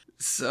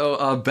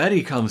 So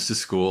Betty comes to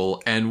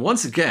school, and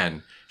once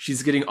again,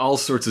 she's getting all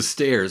sorts of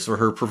stares for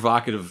her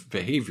provocative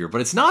behavior. But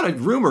it's not a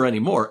rumor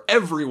anymore.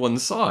 Everyone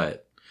saw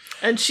it.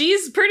 And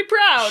she's pretty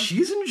proud.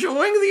 She's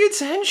enjoying the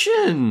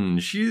attention.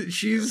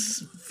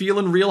 She's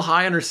feeling real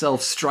high on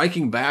herself,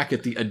 striking back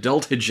at the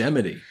adult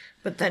hegemony.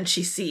 But then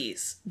she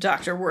sees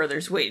Dr.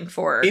 Werther's waiting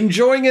for her.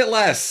 Enjoying it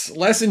less.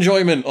 Less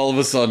enjoyment all of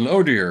a sudden.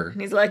 Oh dear.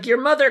 And he's like, your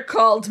mother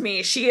called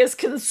me. She is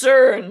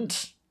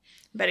concerned.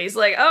 Betty's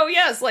like, oh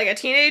yes, like a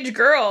teenage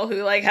girl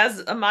who like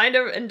has a mind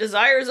and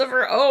desires of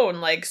her own.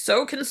 Like,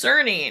 so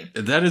concerning.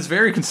 That is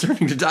very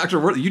concerning to Dr.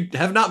 Werther. You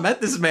have not met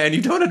this man.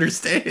 You don't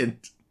understand.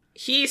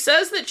 He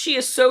says that she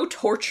is so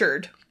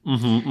tortured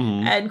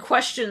and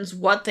questions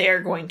what they are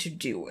going to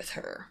do with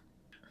her.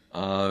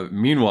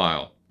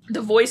 Meanwhile,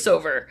 the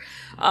voiceover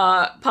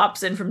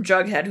pops in from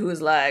Jughead, who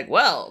is like,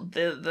 well,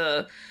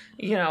 the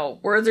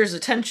Werther's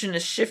attention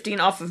is shifting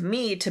off of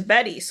me to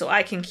Betty, so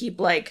I can keep,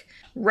 like,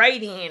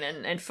 writing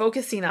and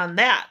focusing on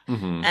that.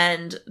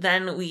 And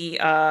then we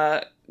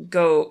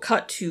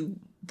cut to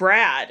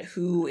Brad,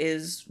 who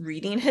is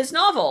reading his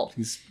novel.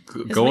 He's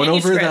going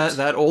over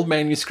that old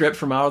manuscript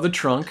from out of the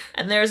trunk.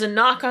 And there's a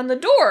knock on the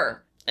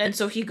door. And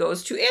so he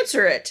goes to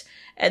answer it.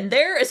 And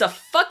there is a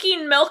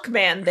fucking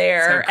milkman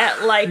there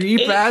at like 8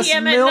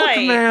 p.m. at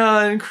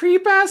night.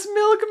 Creep-ass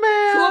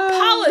milkman! Who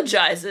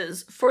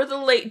apologizes for the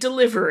late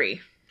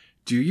delivery.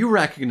 Do you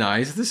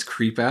recognize this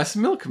creep-ass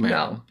milkman?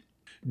 No.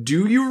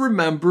 Do you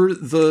remember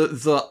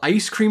the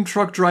ice cream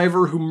truck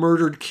driver who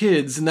murdered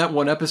kids in that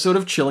one episode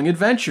of Chilling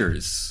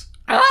Adventures?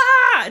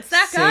 Ah, it's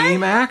that guy?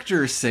 Same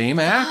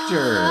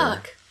actor.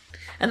 Fuck.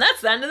 And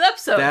that's the end of the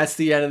episode. That's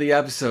the end of the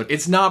episode.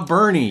 It's not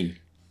Bernie.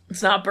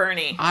 It's not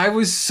Bernie. I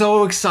was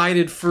so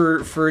excited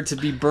for it to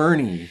be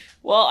Bernie.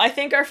 Well, I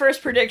think our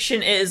first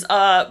prediction is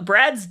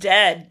Brad's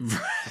dead.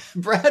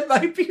 Brad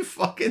might be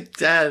fucking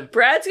dead.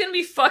 Brad's gonna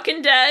be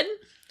fucking dead.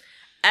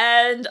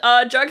 And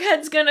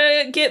Jughead's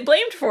gonna get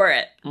blamed for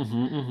it.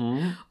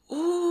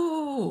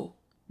 Ooh.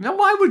 Now,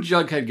 why would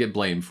Jughead get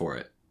blamed for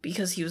it?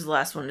 Because he was the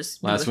last one to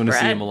see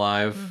him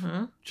alive.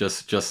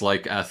 Just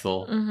like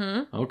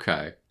Ethel.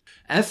 Okay.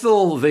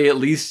 Ethel, they at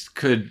least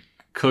could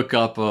cook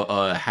up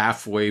a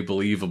halfway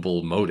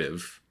believable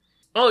motive.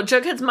 Oh,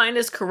 Jughead's mind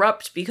is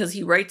corrupt because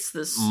he writes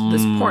this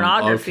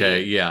pornography.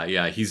 Okay,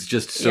 yeah. He's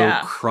just so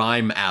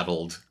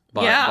crime-addled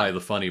by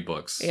the funny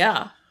books.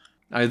 Yeah.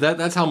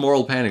 That's how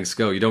moral panics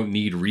go. You don't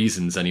need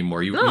reasons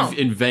anymore. You've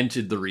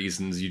invented the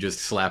reasons. You just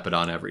slap it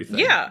on everything.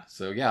 Yeah.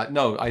 So,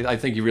 I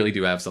think you really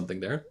do have something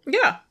there.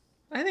 Yeah,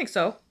 I think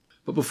so.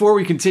 But before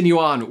we continue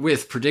on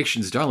with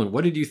predictions, darling,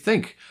 what did you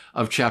think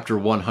of Chapter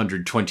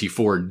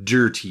 124,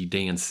 Dirty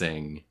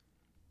Dancing?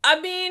 I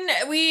mean,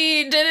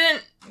 we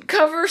didn't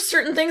cover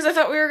certain things I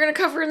thought we were going to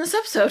cover in this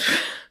episode.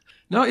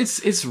 No,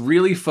 it's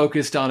really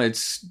focused on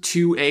its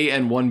 2A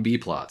and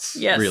 1B plots.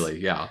 Yes. Really,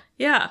 yeah.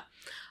 Yeah.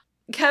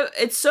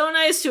 It's so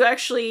nice to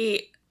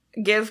actually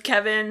give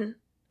Kevin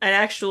an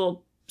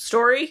actual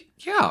story.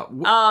 Yeah.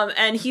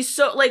 And he's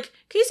so, like,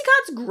 Casey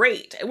Cott's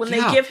great when they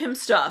give him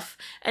stuff.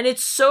 And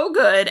it's so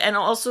good, and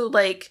also,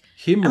 like...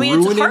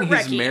 ruining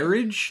his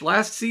marriage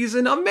last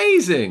season?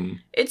 Amazing!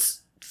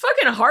 It's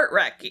fucking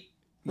heart-wrecking.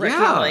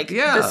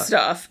 This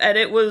stuff. And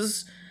it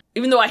was...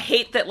 Even though I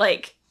hate that,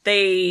 like,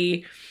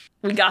 we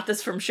got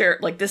this from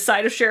this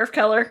side of Sheriff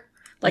Keller.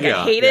 Like,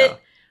 I hate it.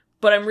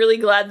 But I'm really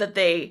glad that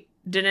they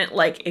didn't,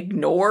 like,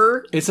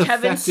 ignore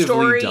Kevin's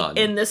story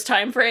in this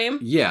time frame.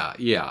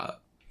 Yeah.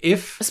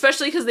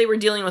 Especially because they were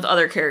dealing with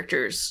other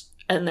characters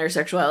and their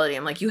sexuality.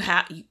 I'm like, you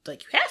have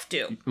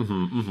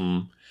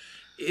to.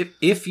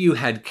 If you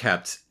had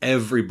kept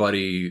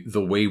everybody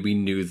the way we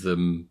knew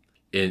them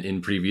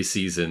in previous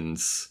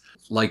seasons,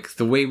 like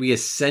the way we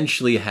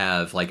essentially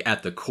have, like,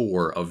 at the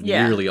core of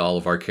nearly all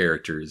of our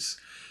characters,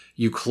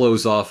 you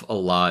close off a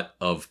lot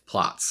of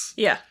plots.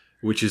 Yeah.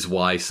 Which is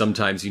why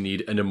sometimes you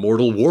need an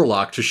immortal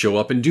warlock to show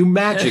up and do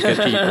magic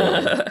at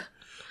people.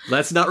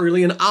 That's not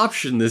really an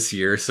option this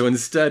year, so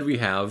instead we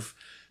have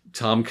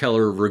Tom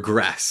Keller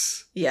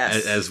regress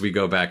as we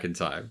go back in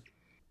time.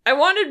 I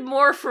wanted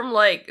more from,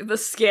 like, the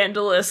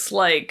scandalous,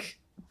 like,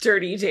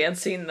 Dirty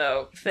Dancing,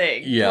 though,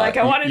 thing. Yeah. Like,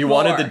 I wanted You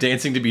more. wanted the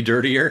dancing to be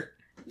dirtier?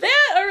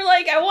 That, or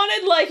like, I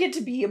wanted like it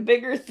to be a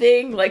bigger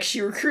thing, like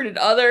she recruited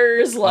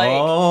others, like,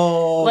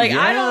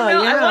 I don't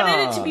know, I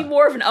wanted it to be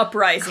more of an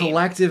uprising.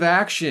 Collective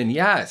action,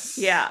 yes.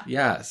 Yeah.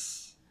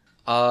 Yes.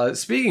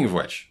 Speaking of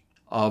which,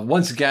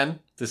 once again,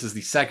 this is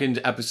the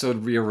second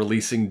episode we are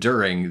releasing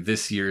during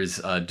this year's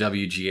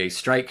WGA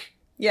strike.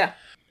 Yeah.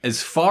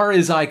 As far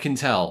as I can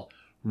tell,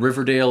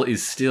 Riverdale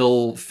is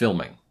still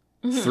filming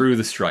through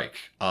the strike.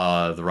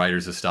 The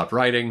writers have stopped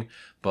writing,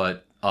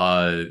 but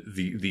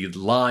the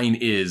line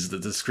is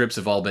that the scripts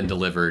have all been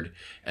delivered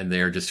and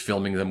they are just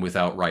filming them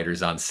without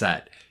writers on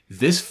set.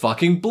 This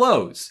fucking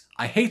blows.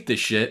 I hate this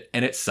shit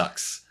and it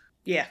sucks.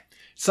 Yeah. It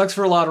sucks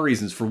for a lot of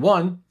reasons. For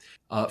one,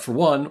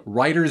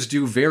 writers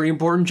do very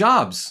important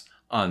jobs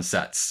on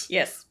sets.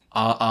 Yes.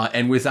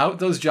 And without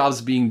those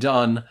jobs being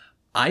done,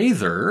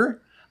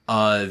 either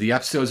the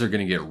episodes are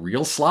going to get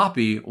real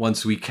sloppy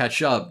once we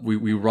catch up.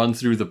 We run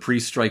through the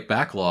pre-strike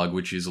backlog,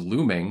 which is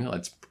looming.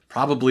 It's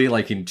probably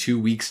like in 2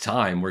 weeks'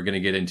 time, we're going to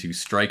get into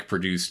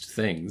strike-produced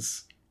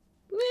things.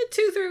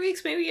 2-3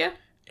 weeks, maybe, yeah.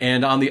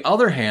 And on the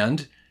other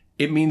hand,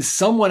 it means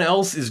someone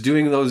else is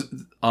doing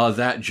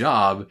that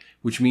job,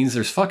 which means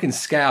there's fucking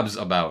scabs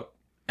about.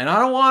 And I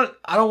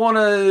don't want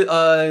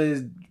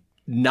to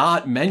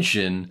not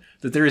mention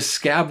that there is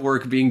scab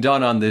work being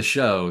done on this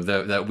show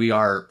that we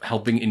are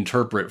helping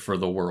interpret for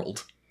the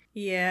world.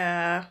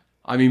 Yeah.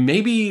 I mean,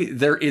 maybe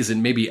there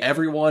isn't. Maybe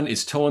everyone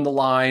is towing the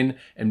line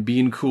and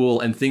being cool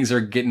and things are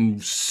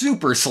getting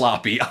super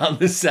sloppy on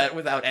the set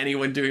without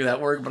anyone doing that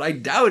work, but I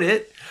doubt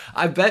it.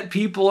 I bet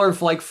people are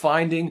like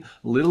finding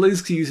little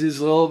excuses,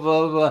 blah,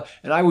 blah, blah,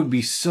 and I would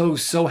be so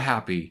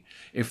happy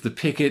if the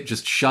picket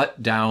just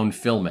shut down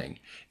filming.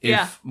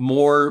 If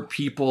more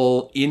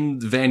people in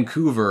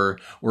Vancouver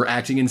were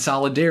acting in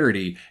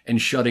solidarity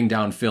and shutting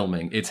down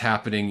filming. It's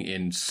happening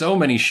in so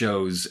many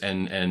shows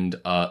and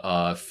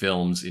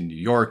films in New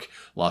York,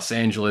 Los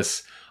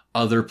Angeles,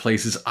 other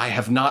places. I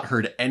have not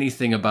heard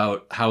anything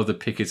about how the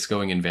picket's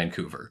going in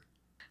Vancouver.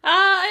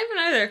 I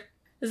haven't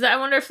either. I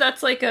wonder if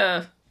that's like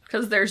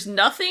because there's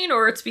nothing,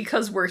 or it's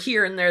because we're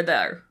here and they're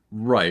there.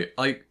 Right.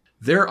 Like,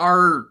 there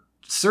are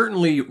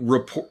certainly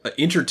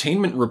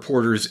entertainment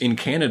reporters in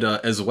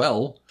Canada as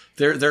well.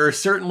 There are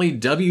certainly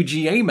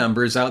WGA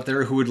members out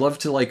there who would love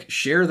to like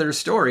share their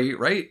story,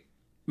 right?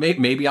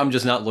 Maybe I'm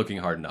just not looking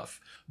hard enough,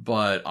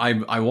 but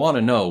I want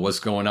to know what's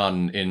going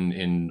on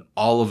in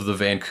all of the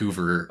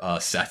Vancouver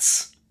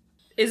sets.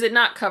 Is it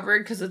not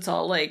covered because it's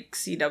all like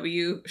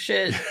CW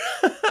shit?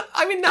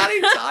 I mean, not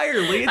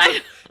entirely.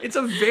 It's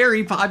a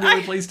very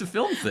popular place to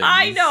film things.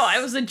 I know.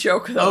 I was a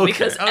joke though,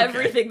 because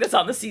everything that's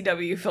on the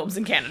CW films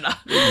in Canada.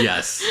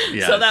 Yes.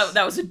 So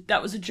that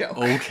was a joke.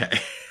 Okay.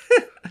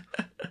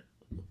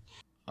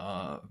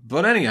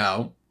 But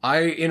anyhow,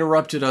 I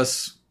interrupted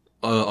us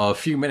a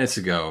few minutes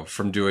ago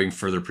from doing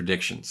further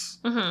predictions.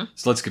 Mm-hmm.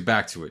 So let's get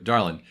back to it.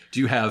 Darlin, do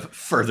you have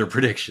further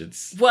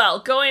predictions? Well,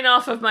 going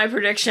off of my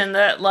prediction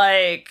that,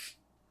 like,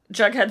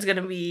 Jughead's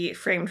gonna be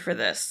framed for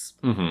this.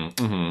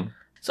 Mm-hmm, mm-hmm.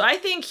 So I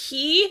think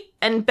he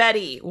and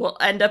Betty will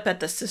end up at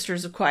the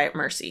Sisters of Quiet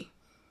Mercy.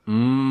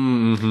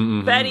 Mm-hmm,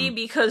 mm-hmm. Betty,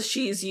 because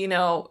she's,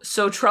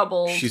 so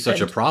troubled. She's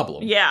such a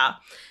problem. Yeah.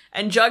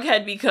 And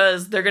Jughead,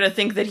 because they're going to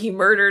think that he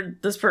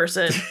murdered this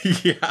person.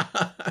 Yeah.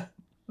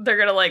 They're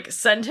going to, like,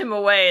 send him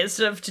away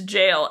instead of to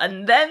jail.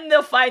 And then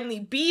they'll finally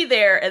be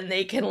there and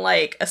they can,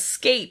 like,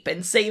 escape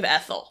and save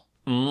Ethel.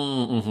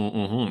 Mm-hmm,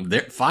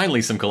 mm-hmm.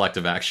 Finally some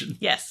collective action.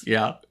 Yes.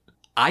 Yeah.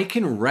 I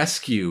can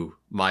rescue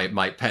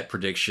my pet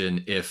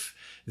prediction if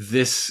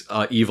this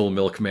evil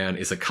milkman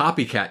is a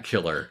copycat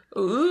killer.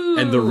 Ooh.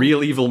 And the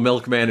real evil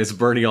milkman is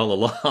Bernie all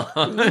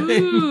along.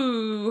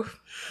 Ooh.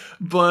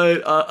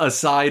 But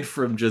aside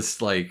from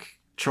just, like,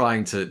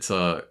 trying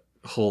to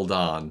hold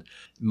on,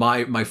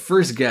 my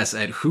first guess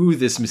at who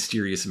this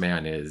mysterious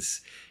man is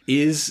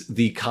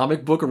the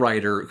comic book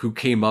writer who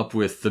came up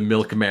with the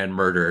milkman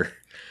murder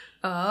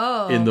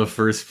in the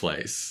first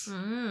place.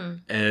 Mm.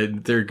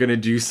 And they're gonna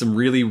do some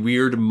really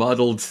weird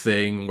muddled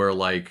thing where,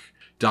 like,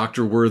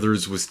 Dr.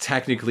 Werther's was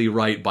technically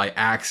right by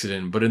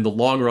accident, but in the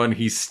long run,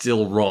 he's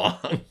still wrong.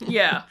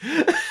 Yeah.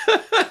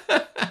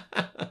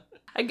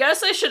 I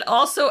guess I should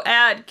also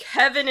add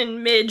Kevin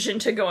and Midge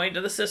into going to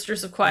the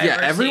Sisters of Quiet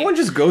Mercy. Yeah, everyone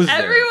just goes there.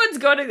 Everyone's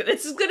going to...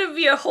 It's going to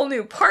be a whole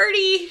new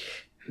party.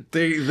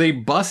 They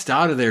bust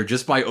out of there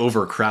just by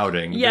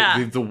overcrowding.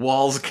 Yeah. The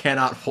walls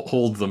cannot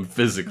hold them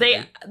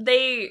physically.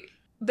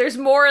 There's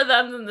more of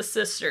them than the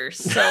sisters,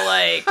 so,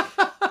 like...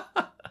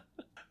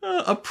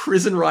 A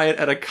prison riot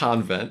at a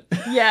convent.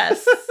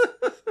 Yes.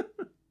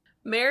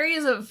 Mary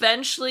is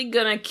eventually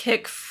gonna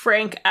kick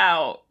Frank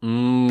out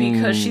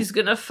because she's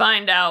gonna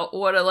find out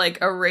what a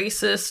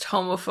racist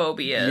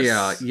homophobia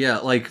is. Yeah,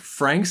 like,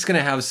 Frank's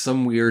gonna have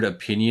some weird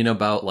opinion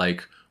about,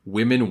 like,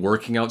 women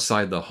working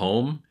outside the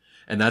home,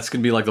 and that's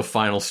gonna be, like, the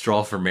final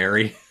straw for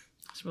Mary.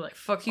 So we're like,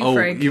 fuck you,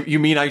 Frank. You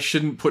mean I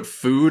shouldn't put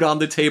food on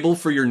the table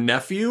for your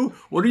nephew?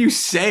 What are you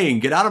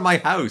saying? Get out of my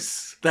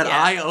house that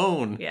I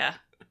own. Yeah.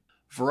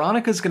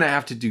 Veronica's gonna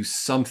have to do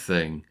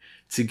something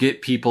to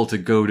get people to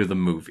go to the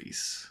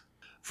movies.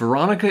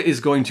 Veronica is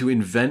going to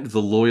invent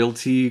the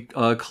loyalty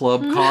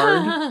club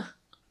card.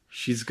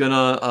 She's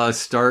gonna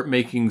start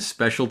making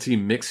specialty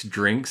mixed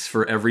drinks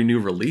for every new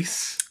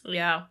release.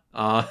 Yeah.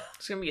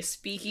 It's gonna be a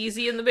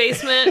speakeasy in the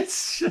basement.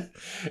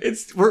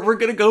 We're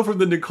gonna go from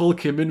the Nicole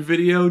Kidman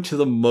video to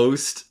the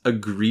most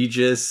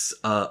egregious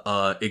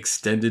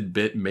extended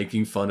bit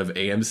making fun of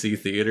AMC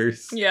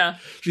theaters. Yeah.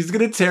 She's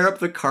gonna tear up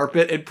the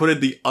carpet and put in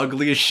the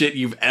ugliest shit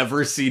you've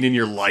ever seen in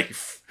your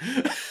life.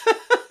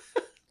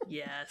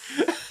 Yes.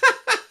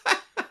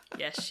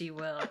 Yes, she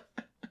will.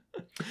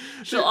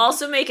 She'll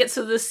also make it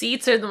so the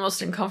seats are the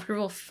most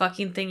uncomfortable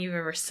fucking thing you've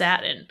ever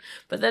sat in.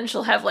 But then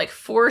she'll have like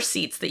 4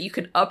 seats that you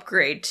can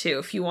upgrade to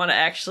if you want to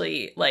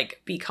actually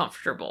like be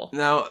comfortable.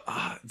 Now,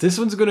 this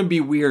one's going to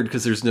be weird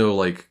because there's no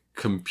like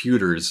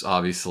computers,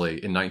 obviously,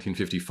 in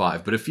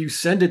 1955. But if you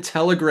send a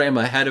telegram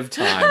ahead of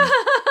time,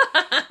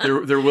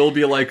 there will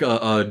be like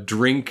a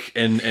drink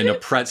and a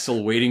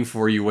pretzel waiting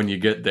for you when you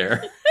get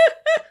there.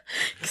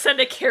 Send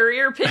a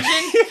carrier pigeon?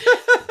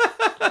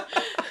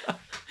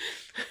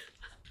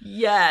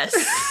 Yes.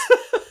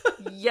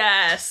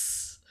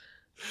 Yes.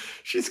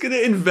 She's gonna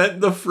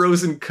invent the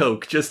frozen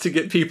Coke just to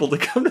get people to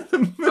come to the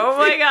movie. Oh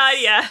my god,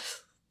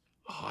 yes.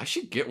 Oh, I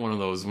should get one of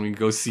those when we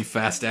go see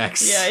Fast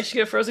X. Yeah, I should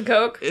get a frozen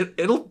Coke.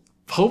 It'll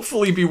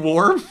hopefully be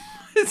warm.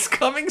 It's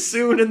coming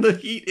soon and the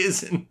heat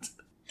isn't.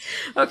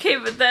 Okay,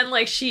 but then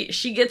like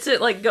she gets it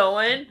like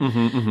going,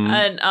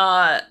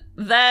 and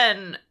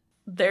then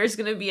there's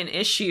gonna be an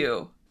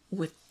issue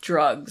with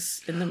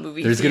drugs in the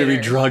movie. There's gonna be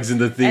drugs in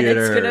the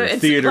theater.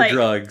 Theater like,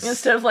 drugs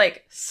instead of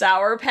like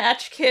Sour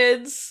Patch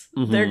Kids.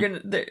 That's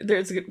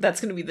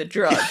gonna be the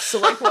drugs. So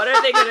like, what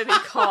are they gonna be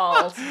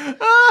called?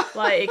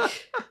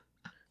 Like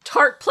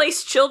Tart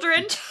Place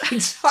Children.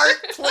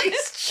 Tart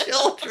Place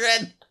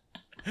Children.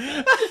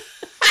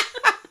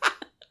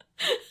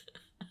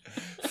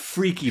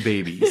 Freaky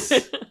Babies.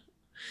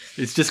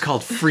 It's just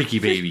called Freaky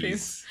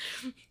Babies.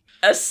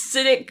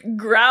 Acidic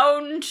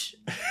Ground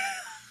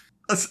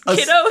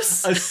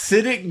Kiddos.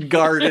 Acidic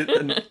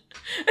Garden.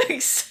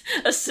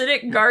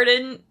 Acidic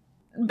Garden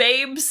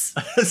Babes.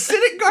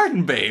 Acidic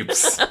Garden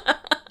Babes.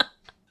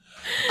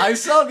 I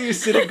saw the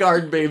Acidic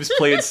Garden Babes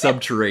play at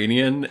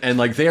Subterranean, and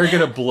like they are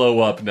gonna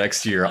blow up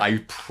next year. I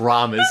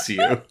promise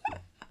you.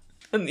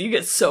 And you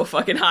get so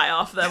fucking high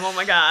off them. Oh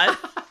my god.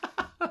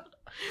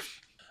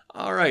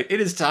 All right, it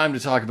is time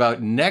to talk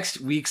about next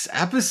week's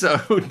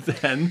episode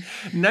then.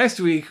 Next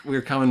week,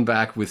 we're coming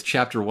back with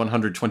chapter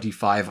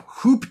 125,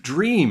 Hoop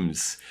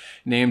Dreams,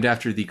 named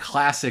after the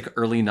classic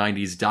early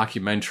 90s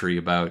documentary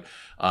about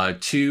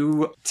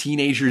 2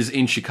 teenagers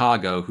in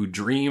Chicago who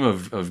dream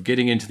of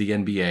getting into the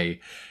NBA,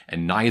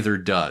 and neither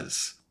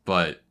does.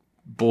 But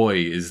boy,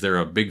 is there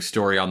a big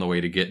story on the way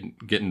to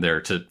getting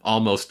there, to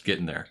almost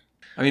getting there.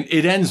 I mean,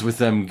 it ends with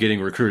them getting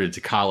recruited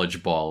to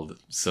college ball,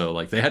 so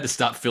like they had to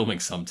stop filming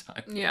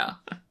sometime. Yeah.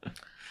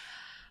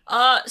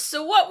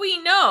 So what we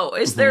know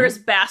is there is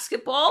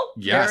basketball.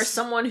 Yes. There is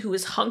someone who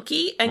is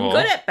hunky and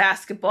good at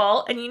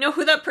basketball, and you know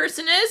who that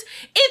person is?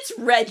 It's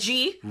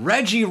Reggie.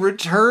 Reggie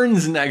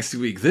returns next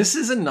week. This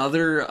is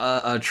another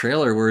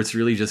trailer where it's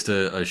really just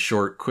a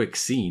short, quick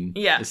scene.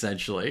 Yeah.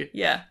 Essentially.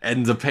 Yeah.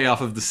 And the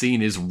payoff of the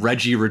scene is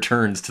Reggie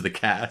returns to the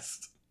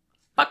cast.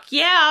 Fuck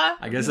yeah.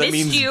 I guess that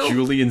means you.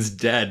 Julian's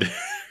dead.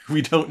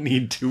 We don't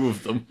need 2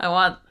 of them. I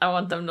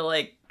want them to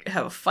like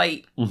have a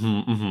fight.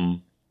 I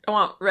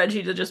want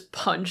Reggie to just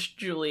punch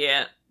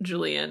Julian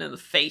in the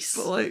face.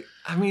 But like,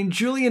 I mean,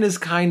 Julian is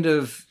kind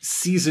of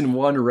season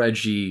 1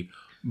 Reggie,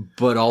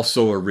 but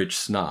also a rich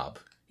snob.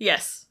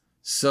 Yes.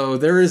 So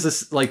there is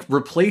this, like,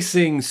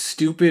 replacing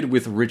stupid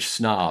with rich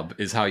snob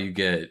is how you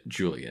get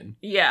Julian.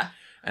 Yeah.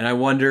 And I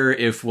wonder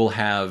if we'll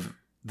have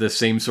the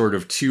same sort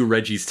of 2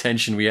 Reggies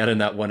tension we had in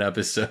that one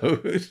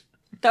episode.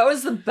 That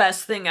was the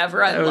best thing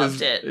ever. I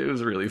loved it. It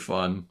was really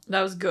fun.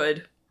 That was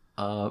good.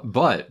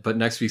 But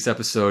next week's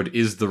episode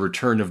is the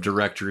return of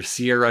director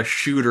Sierra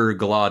Shooter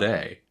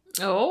Glaudet.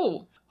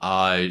 Oh.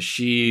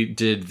 She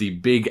did the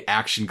big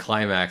action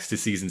climax to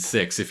season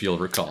 6, if you'll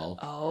recall.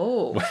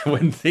 Oh.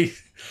 When they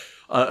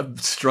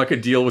struck a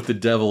deal with the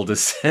devil to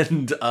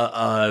send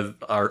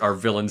our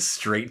villains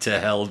straight to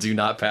hell. Do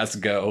not pass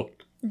go.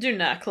 Do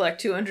not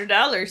collect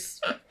 $200.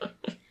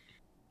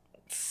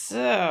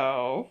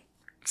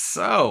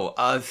 So,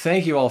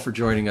 thank you all for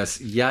joining us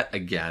yet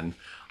again.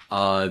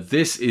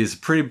 This is a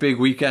pretty big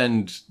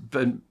weekend,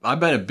 but I've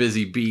been a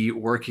busy bee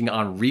working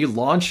on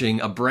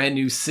relaunching a brand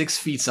new 6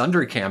 Feet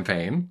Under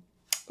campaign.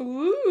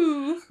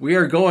 ooh. We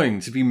are going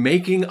to be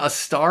making a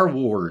Star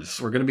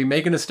Wars. We're going to be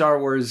making a Star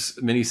Wars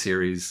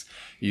miniseries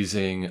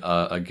using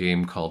a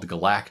game called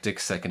Galactic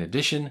 2nd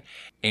Edition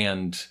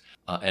and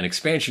an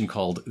expansion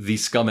called the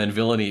Scum and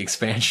Villainy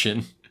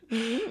expansion.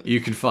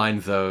 You can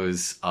find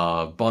those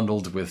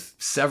bundled with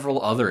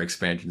several other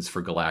expansions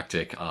for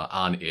Galactic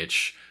on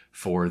itch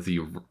for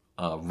the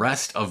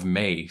rest of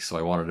May. So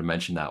I wanted to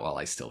mention that while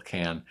I still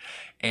can.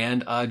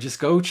 And just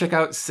go check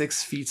out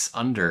 6 Feet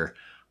Under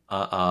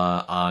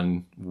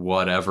on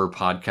whatever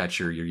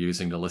podcatcher you're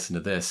using to listen to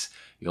this.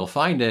 You'll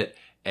find it.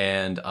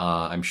 And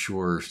I'm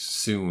sure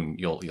soon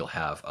you'll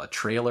have a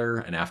trailer,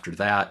 and after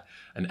that,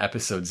 an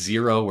episode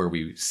 0 where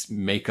we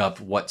make up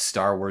what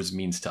Star Wars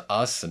means to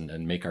us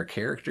and make our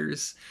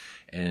characters.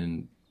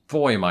 And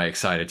boy, am I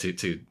excited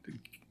to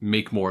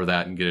make more of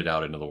that and get it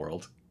out into the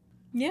world.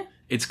 Yeah.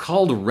 It's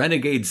called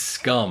Renegade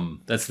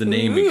Scum. That's the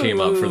name we came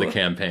up for the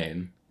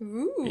campaign.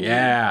 Ooh.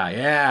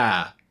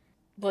 Yeah.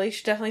 Well, you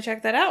should definitely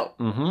check that out.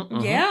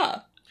 Mm-hmm. Yeah.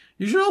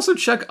 You should also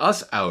check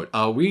us out.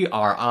 We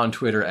are on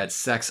Twitter at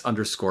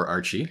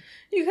Sex_Archie.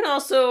 You can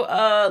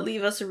also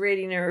leave us a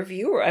rating and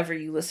review wherever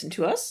you listen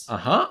to us. And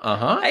you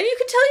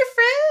can tell your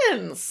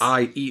friends.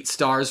 I eat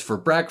stars for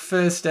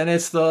breakfast, and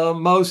it's the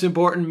most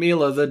important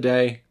meal of the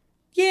day.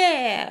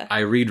 Yeah. I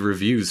read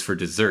reviews for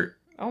dessert.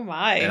 Oh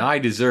my. And I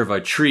deserve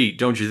a treat,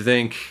 don't you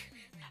think?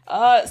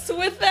 So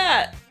with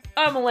that,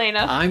 I'm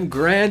Elena. I'm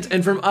Grant,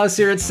 and from us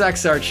here at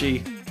Sex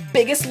Archie,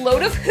 biggest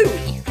load of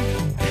hooey.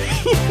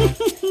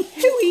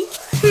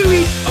 Hooey,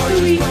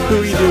 Dewey,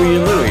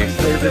 and Louie.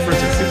 They're different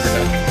to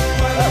Superman.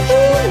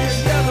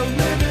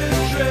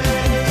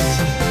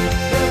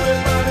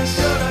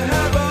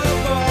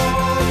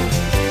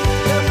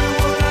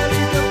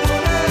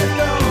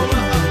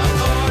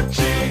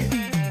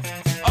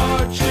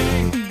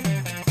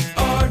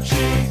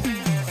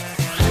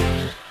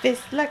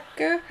 It's like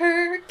a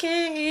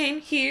hurricane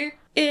here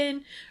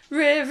in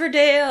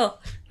Riverdale.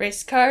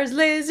 Race cars,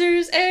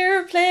 lasers,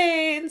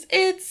 airplanes.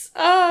 It's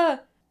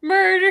a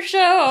murder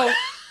show.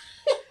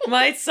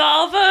 Might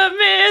solve a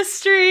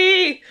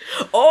mystery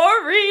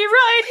or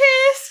rewrite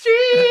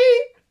history.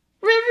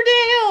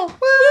 Riverdale.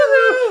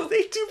 Woo!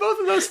 They do both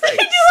of those things.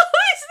 They do all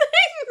these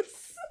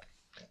things.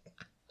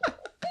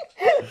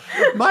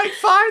 Might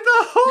find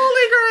the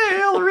Holy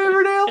Grail,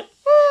 Riverdale